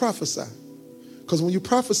that you prophesy. Because when you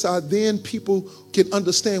prophesy, then people can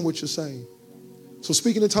understand what you're saying. So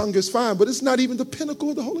speaking in tongues is fine, but it's not even the pinnacle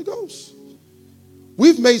of the Holy Ghost.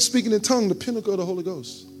 We've made speaking in tongues the pinnacle of the Holy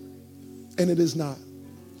Ghost. And it is not.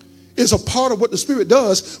 It's a part of what the Spirit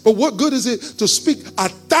does, but what good is it to speak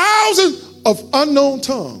 1,000 of unknown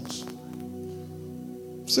tongues?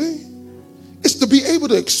 See? It's to be able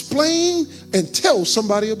to explain and tell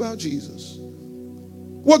somebody about Jesus.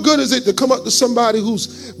 What good is it to come up to somebody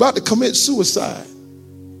who's about to commit suicide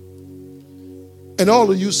and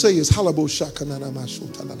all of you say is halabo shakanana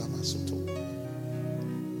mashotalalamasoto?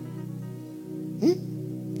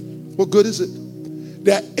 What good is it?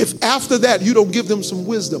 That if after that you don't give them some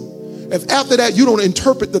wisdom, if after that you don't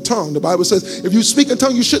interpret the tongue, the Bible says if you speak in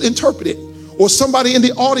tongue, you should interpret it. Or somebody in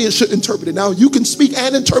the audience should interpret it. Now you can speak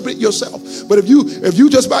and interpret it yourself. But if you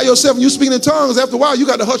just by yourself and you speaking in tongues, after a while you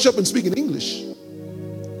got to hush up and speak in English.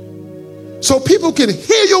 So people can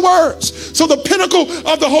hear your words. So the pinnacle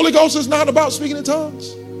of the Holy Ghost is not about speaking in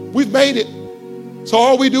tongues. We've made it. So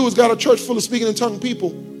all we do is got a church full of speaking in tongue people.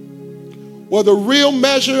 Well, the real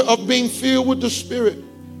measure of being filled with the Spirit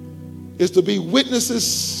is to be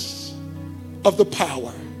witnesses of the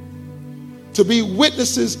power. To be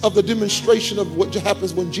witnesses of the demonstration of what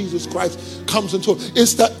happens when Jesus Christ comes into it.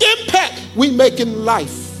 It's the impact we make in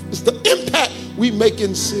life. It's the impact we make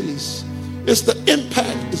in cities. It's the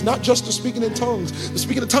impact. It's not just the speaking in tongues. The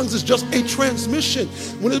speaking in tongues is just a transmission.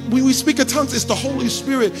 When we speak in tongues, it's the Holy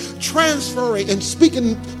Spirit transferring and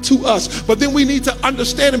speaking to us. But then we need to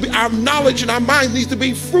understand and our knowledge and our mind needs to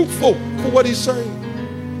be fruitful for what he's saying.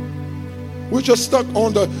 We're just stuck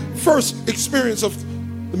on the first experience of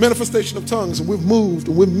the manifestation of tongues, and we've moved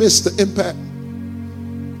and we've missed the impact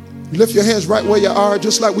Lift your hands right where you are,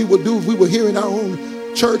 just like we would do if we were here in our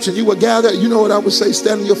own church and you were gathered. You know what I would say?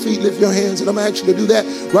 Stand on your feet, lift your hands. And I'm asking you to do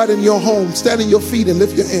that right in your home. Stand on your feet and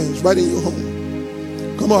lift your hands right in your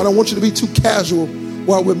home. Come on, I don't want you to be too casual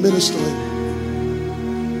while we're ministering.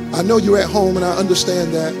 I know you're at home and I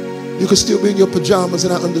understand that. You can still be in your pajamas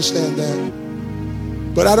and I understand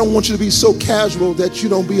that. But I don't want you to be so casual that you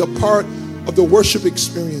don't be a part of the worship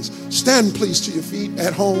experience. Stand please to your feet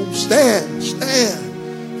at home. Stand,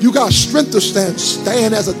 stand. You got strength to stand.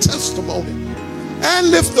 Stand as a testimony. And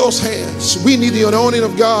lift those hands. We need the anointing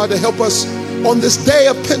of God to help us on this day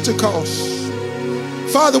of Pentecost.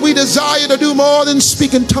 Father, we desire to do more than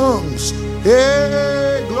speak in tongues.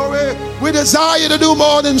 Hey, glory. We desire to do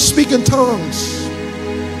more than speak in tongues.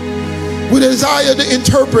 We desire to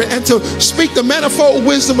interpret and to speak the manifold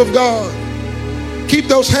wisdom of God. Keep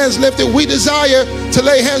those hands lifted. We desire to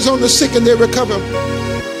lay hands on the sick and they recover.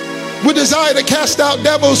 We desire to cast out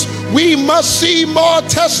devils. We must see more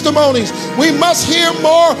testimonies. We must hear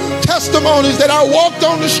more testimonies that I walked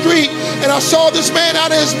on the street and I saw this man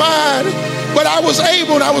out of his mind. But I was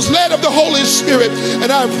able and I was led of the Holy Spirit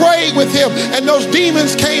and I prayed with him and those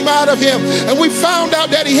demons came out of him and we found out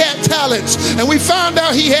that he had talents and we found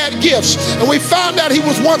out he had gifts and we found out he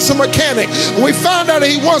was once a mechanic and we found out that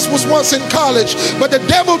he was once in college, but the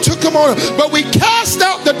devil took him on. But we cast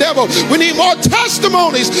out the devil. We need more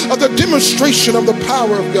testimonies of the demonstration of the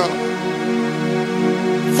power of God.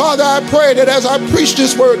 Father, I pray that as I preach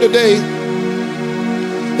this word today,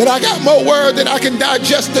 that I got more word that I can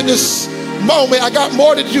digest in this moment. I got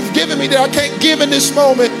more that you've given me that I can't give in this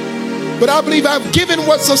moment, but I believe I've given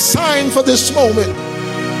what's assigned for this moment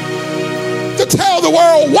to tell the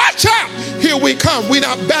world, watch out, here we come. We're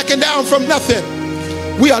not backing down from nothing.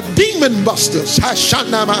 We are demon busters. I said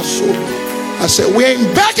we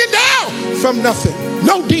ain't backing down from nothing.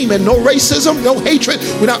 No demon, no racism, no hatred.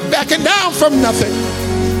 We're not backing down from nothing.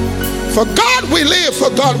 For God we live, for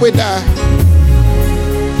God we die.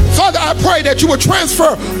 Father, I pray that you would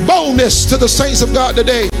transfer boldness to the saints of God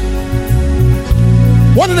today.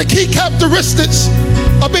 One of the key characteristics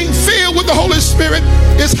of being filled with the Holy Spirit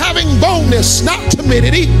is having boldness, not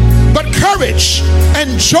timidity, but courage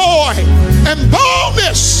and joy and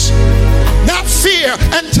boldness. Not fear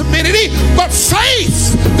and timidity, but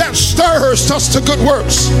faith that stirs us to good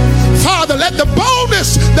works. Father, let the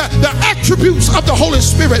boldness, the attributes of the Holy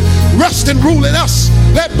Spirit rest and rule in us.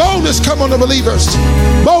 Let boldness come on the believers.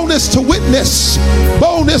 Boldness to witness,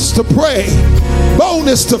 boldness to pray,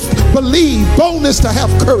 boldness to believe, boldness to have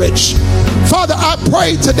courage. Father, I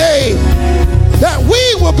pray today that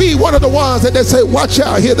we will be one of the ones that they say, watch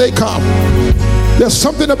out, here they come. There's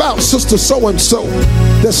something about sister so-and-so.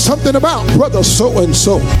 There's something about brother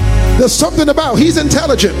so-and-so. There's something about, he's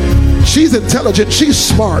intelligent. She's intelligent. She's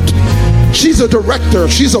smart. She's a director.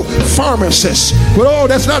 She's a pharmacist. But oh,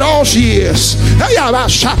 that's not all she is.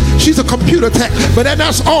 She's a computer tech, but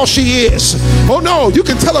that's all she is. Oh no, you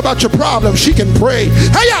can tell about your problem. She can pray.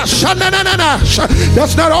 That's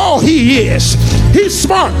not all he is. He's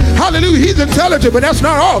smart. Hallelujah. He's intelligent, but that's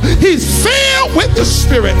not all. He's filled with the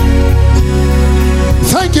Spirit.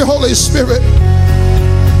 Thank you, Holy Spirit,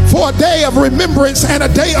 for a day of remembrance and a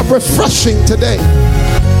day of refreshing today.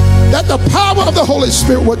 That the power of the Holy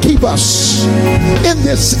Spirit will keep us in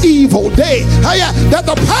this evil day. That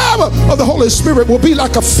the power of the Holy Spirit will be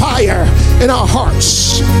like a fire in our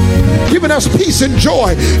hearts, giving us peace and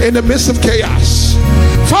joy in the midst of chaos.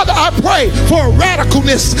 Father, I pray for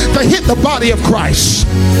radicalness to hit the body of Christ.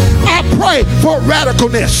 I pray for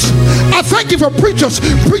radicalness. I thank you for preachers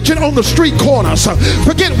preaching on the street corners.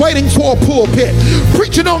 Forget waiting for a pulpit.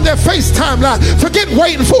 Preaching on their FaceTime line. Forget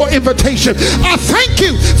waiting for an invitation. I thank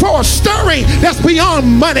you for a stirring that's beyond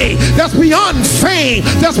money, that's beyond fame,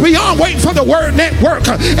 that's beyond waiting for the Word Network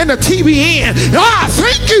and the TBN. I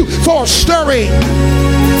thank you for a stirring.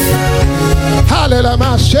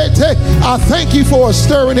 I thank you for a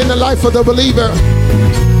stirring in the life of the believer.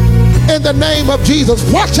 In the name of Jesus,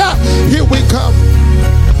 watch out, here we come.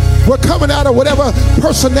 We're coming out of whatever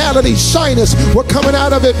personality, shyness, we're coming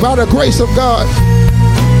out of it by the grace of God.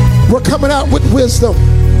 We're coming out with wisdom.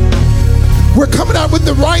 We're coming out with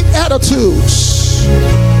the right attitudes.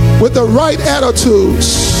 With the right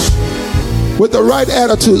attitudes. With the right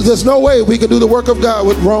attitudes. There's no way we can do the work of God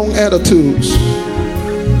with wrong attitudes.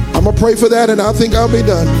 I'm going to pray for that and I think I'll be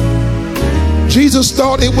done. Jesus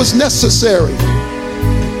thought it was necessary.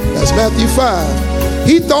 That's Matthew 5.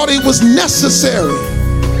 He thought it was necessary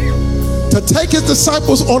to take his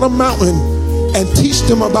disciples on a mountain and teach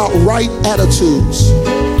them about right attitudes.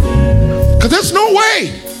 Because there's no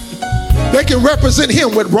way they can represent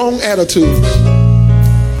him with wrong attitudes.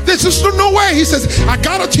 This is no way. He says, I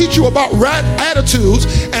got to teach you about right attitudes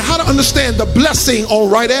and how to understand the blessing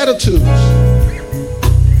on right attitudes.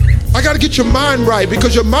 I got to get your mind right,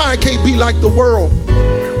 because your mind can't be like the world.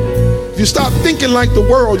 If you start thinking like the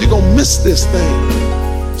world, you're going to miss this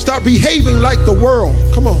thing. Start behaving like the world.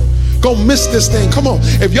 Come on. Gonna miss this thing. Come on.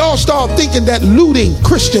 If y'all start thinking that looting,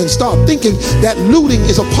 Christians start thinking that looting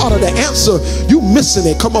is a part of the answer, you missing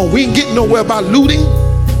it. Come on. We ain't getting nowhere by looting.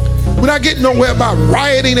 We're not getting nowhere by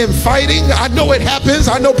rioting and fighting. I know it happens.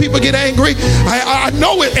 I know people get angry. I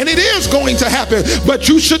know it, and it is going to happen. But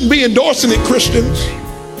you shouldn't be endorsing it, Christians.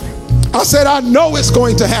 I said, I know it's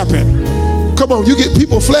going to happen. Come on, you get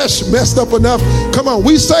people's flesh messed up enough. Come on,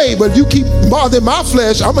 we say, but if you keep bothering my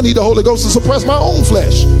flesh, I'm going to need the Holy Ghost to suppress my own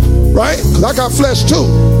flesh. Right? Because I got flesh too.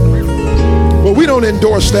 But we don't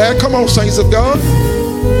endorse that. Come on, saints of God.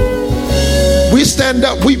 We stand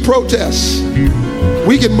up, we protest.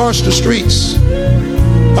 We can march the streets.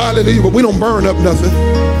 Hallelujah. But we don't burn up nothing.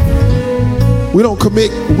 We don't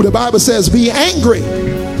commit. The Bible says be angry.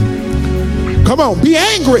 Come on, be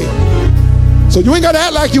angry. So you ain't got to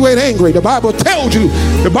act like you ain't angry. The Bible told you.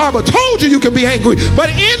 The Bible told you you can be angry. But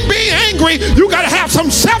in being angry, you got to have some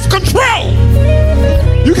self-control.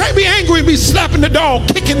 You can't be angry and be slapping the dog,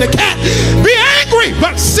 kicking the cat. Be angry,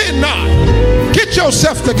 but sin not. Get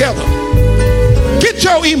yourself together. Get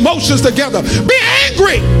your emotions together. Be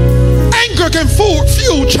angry. Anger can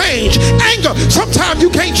fuel change. Anger, sometimes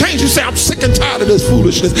you can't change. You say, I'm sick and tired of this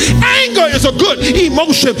foolishness. Anger is a good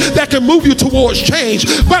emotion that can move you towards change.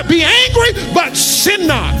 But be angry, but sin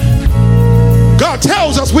not. God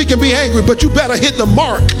tells us we can be angry, but you better hit the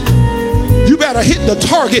mark. You better hit the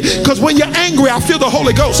target, because when you're angry, I feel the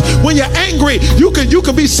Holy Ghost. When you're angry, you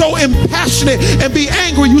can be so impassionate and be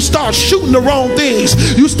angry, you start shooting the wrong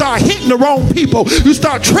things. You start hitting the wrong people. You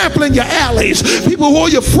start trampling your alleys. People who are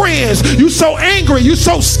your friends. You so angry. You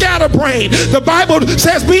so scatterbrained. The Bible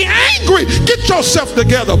says be angry. Get yourself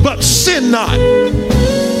together, but sin not.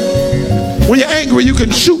 When you're angry, you can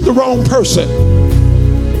shoot the wrong person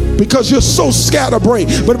because you're so scatterbrained.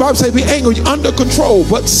 But the Bible says be angry, under control,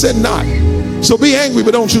 but sin not. So be angry,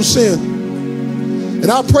 but don't you sin.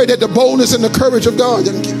 And I pray that the boldness and the courage of God,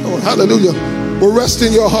 hallelujah, will rest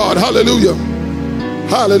in your heart. Hallelujah.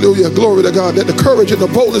 Hallelujah. Glory to God. That the courage and the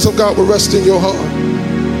boldness of God will rest in your heart.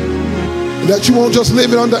 And that you won't just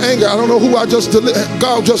live it under anger. I don't know who God just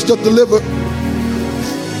delivered.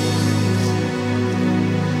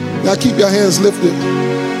 Now keep your hands lifted.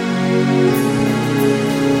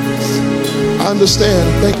 I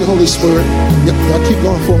understand. Thank you, Holy Spirit. Y'all keep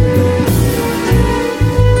going for me.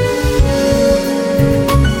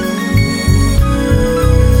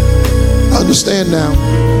 Understand now.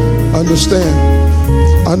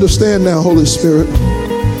 Understand now, Holy Spirit.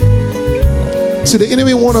 See, the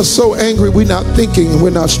enemy wants us so angry we're not thinking and we're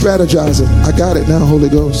not strategizing. I got it now, Holy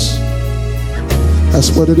Ghost.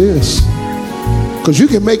 That's what it is. Because you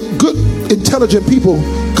can make good, intelligent people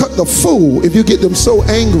cut the fool if you get them so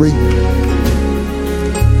angry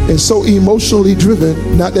and so emotionally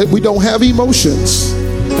driven. Not that we don't have emotions,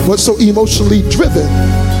 but so emotionally driven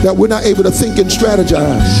that we're not able to think and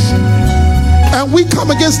strategize. And we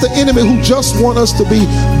come against the enemy who just want us to be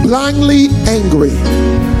blindly angry,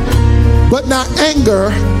 but not anger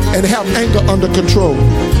and have anger under control.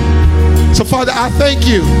 So Father, I thank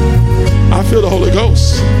you. I feel the Holy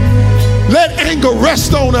Ghost. Let anger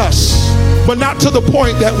rest on us, but not to the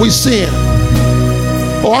point that we sin.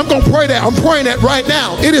 Oh, I'm going to pray that. I'm praying that right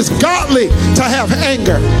now. It is godly to have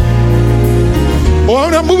anger. Oh,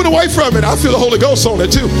 I'm not moving away from it. I feel the Holy Ghost on it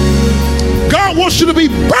too. God wants you to be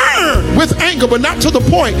burned with anger, but not to the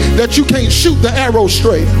point that you can't shoot the arrow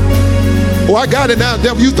straight. Oh, I got it now,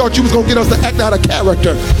 devil. You thought you was going to get us to act out of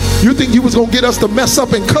character. You think you was going to get us to mess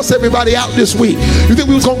up and cuss everybody out this week. You think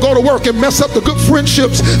we was going to go to work and mess up the good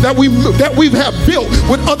friendships that we have built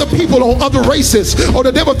with other people on other races. Or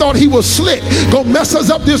the devil thought he was slick. Going to mess us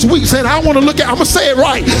up this week saying, I want to look at, I'm going to say it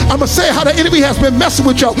right. I'm going to say how the enemy has been messing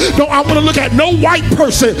with y'all. No, I want to look at no white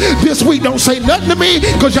person this week. Don't say nothing to me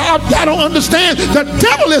because y'all don't understand. The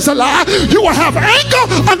devil is a lie. You will have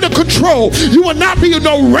anger under control. You will not be on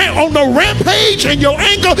no rampage in your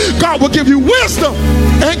anger. God will give you wisdom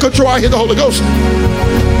and control. I hear the Holy Ghost.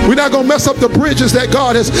 We're not going to mess up the bridges that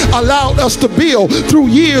God has allowed us to build through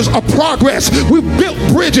years of progress. We've built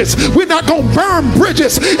bridges. We're not going to burn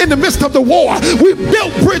bridges in the midst of the war. We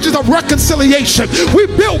built bridges of reconciliation. We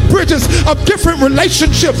built bridges of different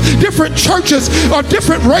relationships, different churches, or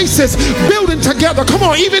different races building together. Come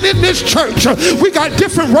on, even in this church, we got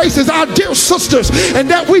different races, our dear sisters, and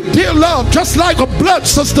that we dear love just like a blood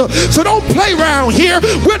sister. So don't play around here.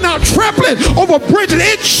 We're not trampling over bridges.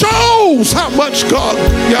 It shows how much God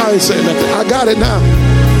Y'all ain't saying nothing. I got it now.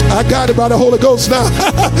 I got it by the Holy Ghost now.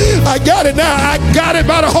 I got it now. I got it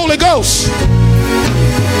by the Holy Ghost.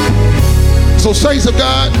 So saints of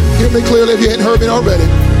God, hear me clearly if you hadn't heard me already.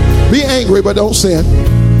 Be angry, but don't sin.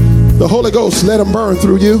 The Holy Ghost, let him burn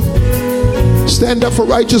through you. Stand up for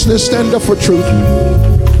righteousness. Stand up for truth.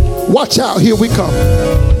 Watch out, here we come.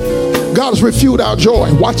 God has refueled our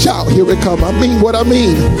joy. Watch out, here it come. I mean what I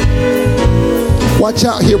mean. Watch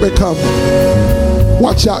out, here it come.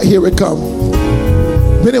 Watch out, here it come.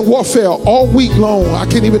 Been in warfare all week long. I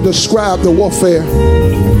can't even describe the warfare.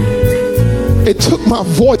 It took my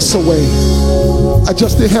voice away. I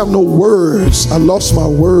just didn't have no words. I lost my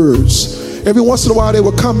words. Every once in a while they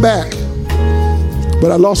would come back,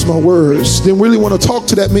 but I lost my words. Didn't really want to talk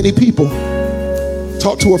to that many people.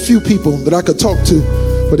 Talked to a few people that I could talk to,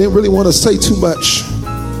 but didn't really want to say too much.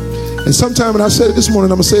 And sometime, and I said it this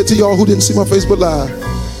morning, I'm going to say it to y'all who didn't see my Facebook Live.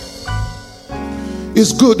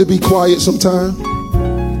 It's good to be quiet sometimes,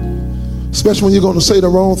 especially when you're going to say the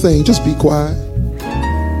wrong thing. Just be quiet.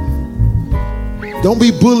 Don't be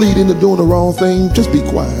bullied into doing the wrong thing. Just be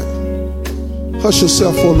quiet. Hush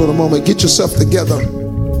yourself for a little moment. Get yourself together.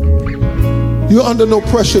 You're under no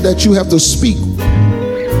pressure that you have to speak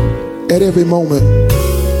at every moment.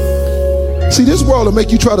 See, this world will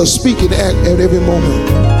make you try to speak and act at every moment.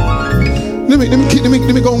 Let me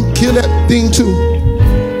go and kill that thing too.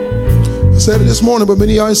 I said it this morning, but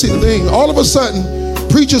many of y'all ain't seen the thing. All of a sudden,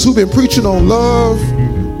 preachers who've been preaching on love,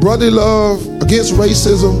 brotherly love, against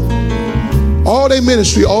racism, all their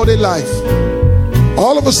ministry, all their life,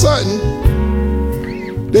 all of a sudden,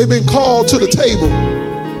 they've been called to the table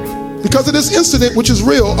because of this incident, which is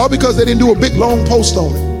real, or because they didn't do a big long post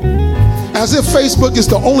on it. As if Facebook is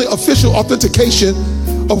the only official authentication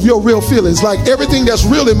of your real feelings. Like everything that's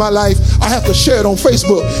real in my life, I have to share it on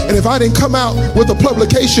Facebook. And if I didn't come out with a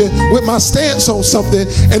publication with my stance on something,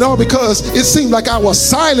 and all because it seemed like I was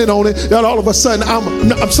silent on it, that all of a sudden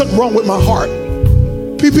I'm something wrong with my heart.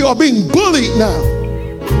 People are being bullied now.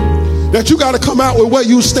 That you got to come out with where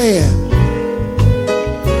you stand.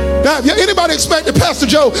 Now, if anybody expected Pastor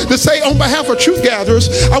Joe to say on behalf of Truth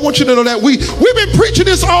Gatherers, I want you to know that we've been preaching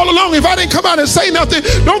this all along. If I didn't come out and say nothing,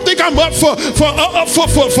 don't think I'm up for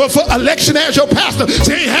election as your pastor.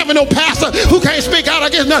 Say, ain't having no pastor who can't speak out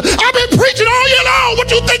against nothing. I've been preaching all year long.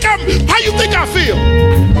 How you think I feel?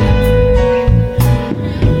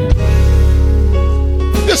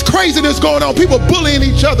 This craziness going on. People bullying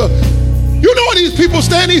each other. You know where these people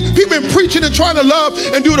standing? People been preaching and trying to love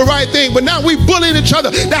and do the right thing, but now we bullying each other.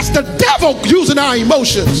 That's the devil using our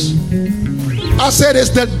emotions. I said it's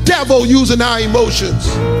the devil using our emotions.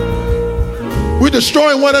 We're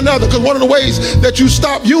destroying one another, because one of the ways that you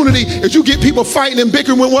stop unity is you get people fighting and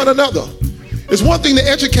bickering with one another. It's one thing to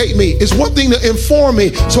educate me. It's one thing to inform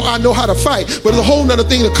me so I know how to fight, but it's a whole nother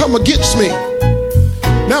thing to come against me.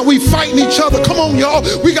 Now we fighting each other. Come on, y'all.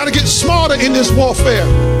 We got to get smarter in this warfare.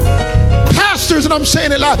 Pastors, and I'm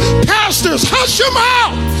saying it loud, pastors, hush your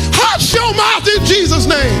mouth. Hush your mouth in Jesus'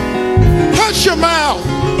 name. Hush your mouth.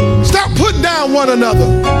 Stop putting down one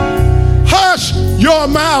another. Hush your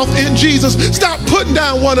mouth in Jesus. Stop putting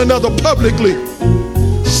down one another publicly.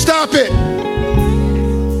 Stop it.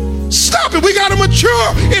 Stop it. We got to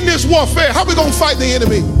mature in this warfare. How we going to fight the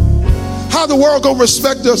enemy? How the world going to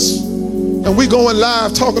respect us? And we going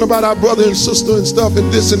live talking about our brother and sister and stuff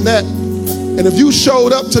and this and that. And if you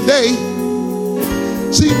showed up today,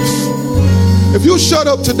 see, if you showed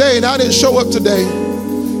up today and I didn't show up today,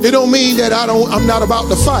 it don't mean that I'm not about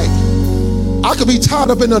to fight. I could be tied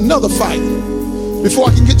up in another fight before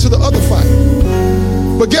I can get to the other fight.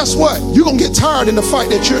 But guess what? You're going to get tired in the fight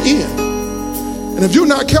that you're in. And if you're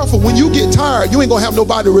not careful, when you get tired, you ain't going to have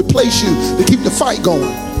nobody to replace you to keep the fight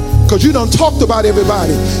going. Because you done talked about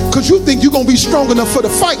everybody. Because you think you're going to be strong enough for the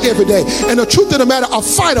fight every day. And the truth of the matter, a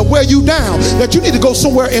fight will wear you down. That you need to go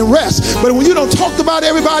somewhere and rest. But when you done talked about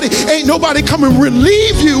everybody, ain't nobody come and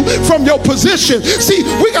relieve you from your position. See,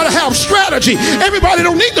 we got to have strategy. Everybody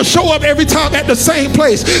don't need to show up every time at the same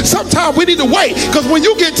place. Sometimes we need to wait. Because when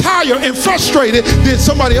you get tired and frustrated, then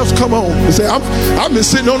somebody else come on and say, I've been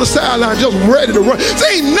sitting on the sideline just ready to run. It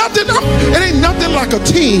ain't nothing like a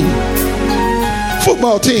team.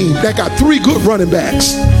 Football team that got 3 good running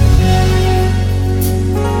backs.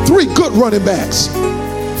 3 good running backs.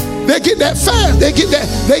 They get that fast. They get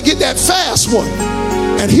that fast one.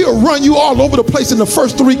 And he'll run you all over the place in the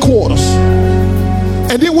first 3 quarters.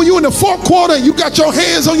 And then when you're in the 4th quarter and you got your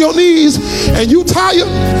hands on your knees and you tired,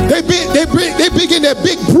 they begin that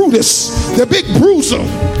big Brutus, that big bruiser.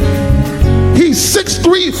 He's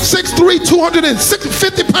 6'3",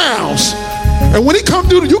 250 pounds. And when he come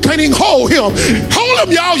through, you can't even hold him. Hold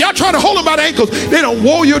him, y'all. Y'all trying to hold him by the ankles. They don't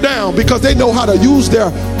wore you down because they know how to use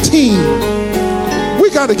their team. We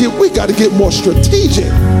gotta get more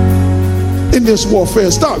strategic in this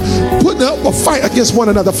warfare. Stop putting up a fight against one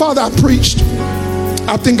another. Father, I preached.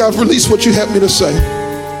 I think I've released what you had me to say.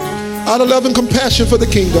 Out of love and compassion for the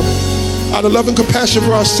kingdom, out of love and compassion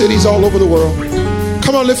for our cities all over the world.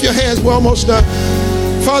 Come on, lift your hands. We're almost done.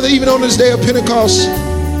 Father, even on this day of Pentecost,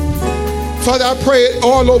 Father, I pray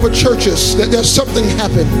all over churches that there's something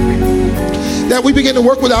happen, that we begin to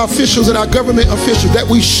work with our officials and our government officials, that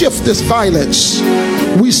we shift this violence.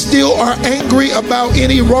 We still are angry about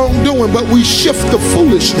any wrongdoing, but we shift the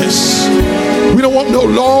foolishness. We don't want no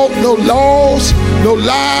laws, no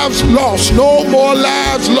lives lost, no more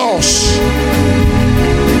lives lost.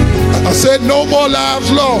 I said no more lives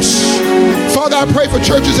lost. Father, I pray for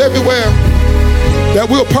churches everywhere that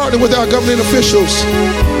we'll partner with our government officials.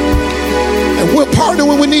 And we'll partner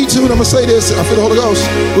when we need to. And I'm going to say this, I feel the Holy Ghost.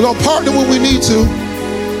 We're going to partner when we need to.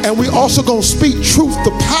 And we're also going to speak truth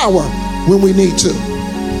to power when we need to.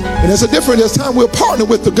 And there's a difference. There's times we'll partner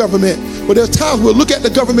with the government, but there's times we'll look at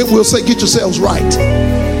the government and we'll say, get yourselves right.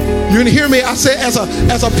 You didn't hear me? I said, as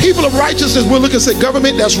a people of righteousness, we'll look and say,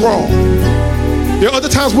 government, that's wrong. There are other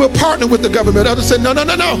times we'll partner with the government. Others say, no.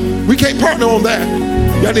 We can't partner on that.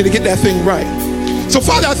 Y'all need to get that thing right. So,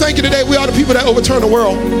 Father, I thank you today. We are the people that overturn the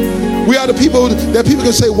world. We are the people that people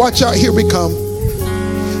can say, watch out, here we come.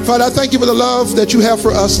 Father, I thank you for the love that you have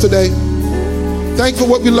for us today. Thank you for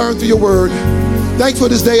what we learned through your word. Thank you for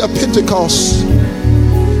this day of Pentecost.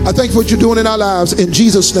 I thank you for what you're doing in our lives. In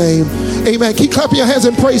Jesus' name, amen. Keep clapping your hands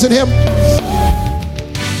and praising him.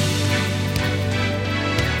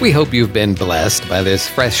 We hope you've been blessed by this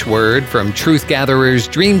fresh word from Truth Gatherers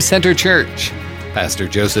Dream Center Church. Pastor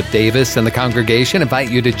Joseph Davis and the congregation invite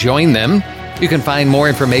you to join them. You can find more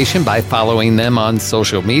information by following them on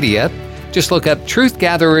social media. Just look up Truth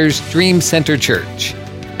Gatherers Dream Center Church.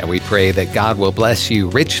 And we pray that God will bless you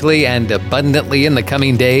richly and abundantly in the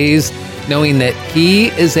coming days, knowing that He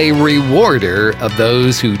is a rewarder of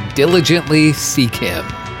those who diligently seek Him.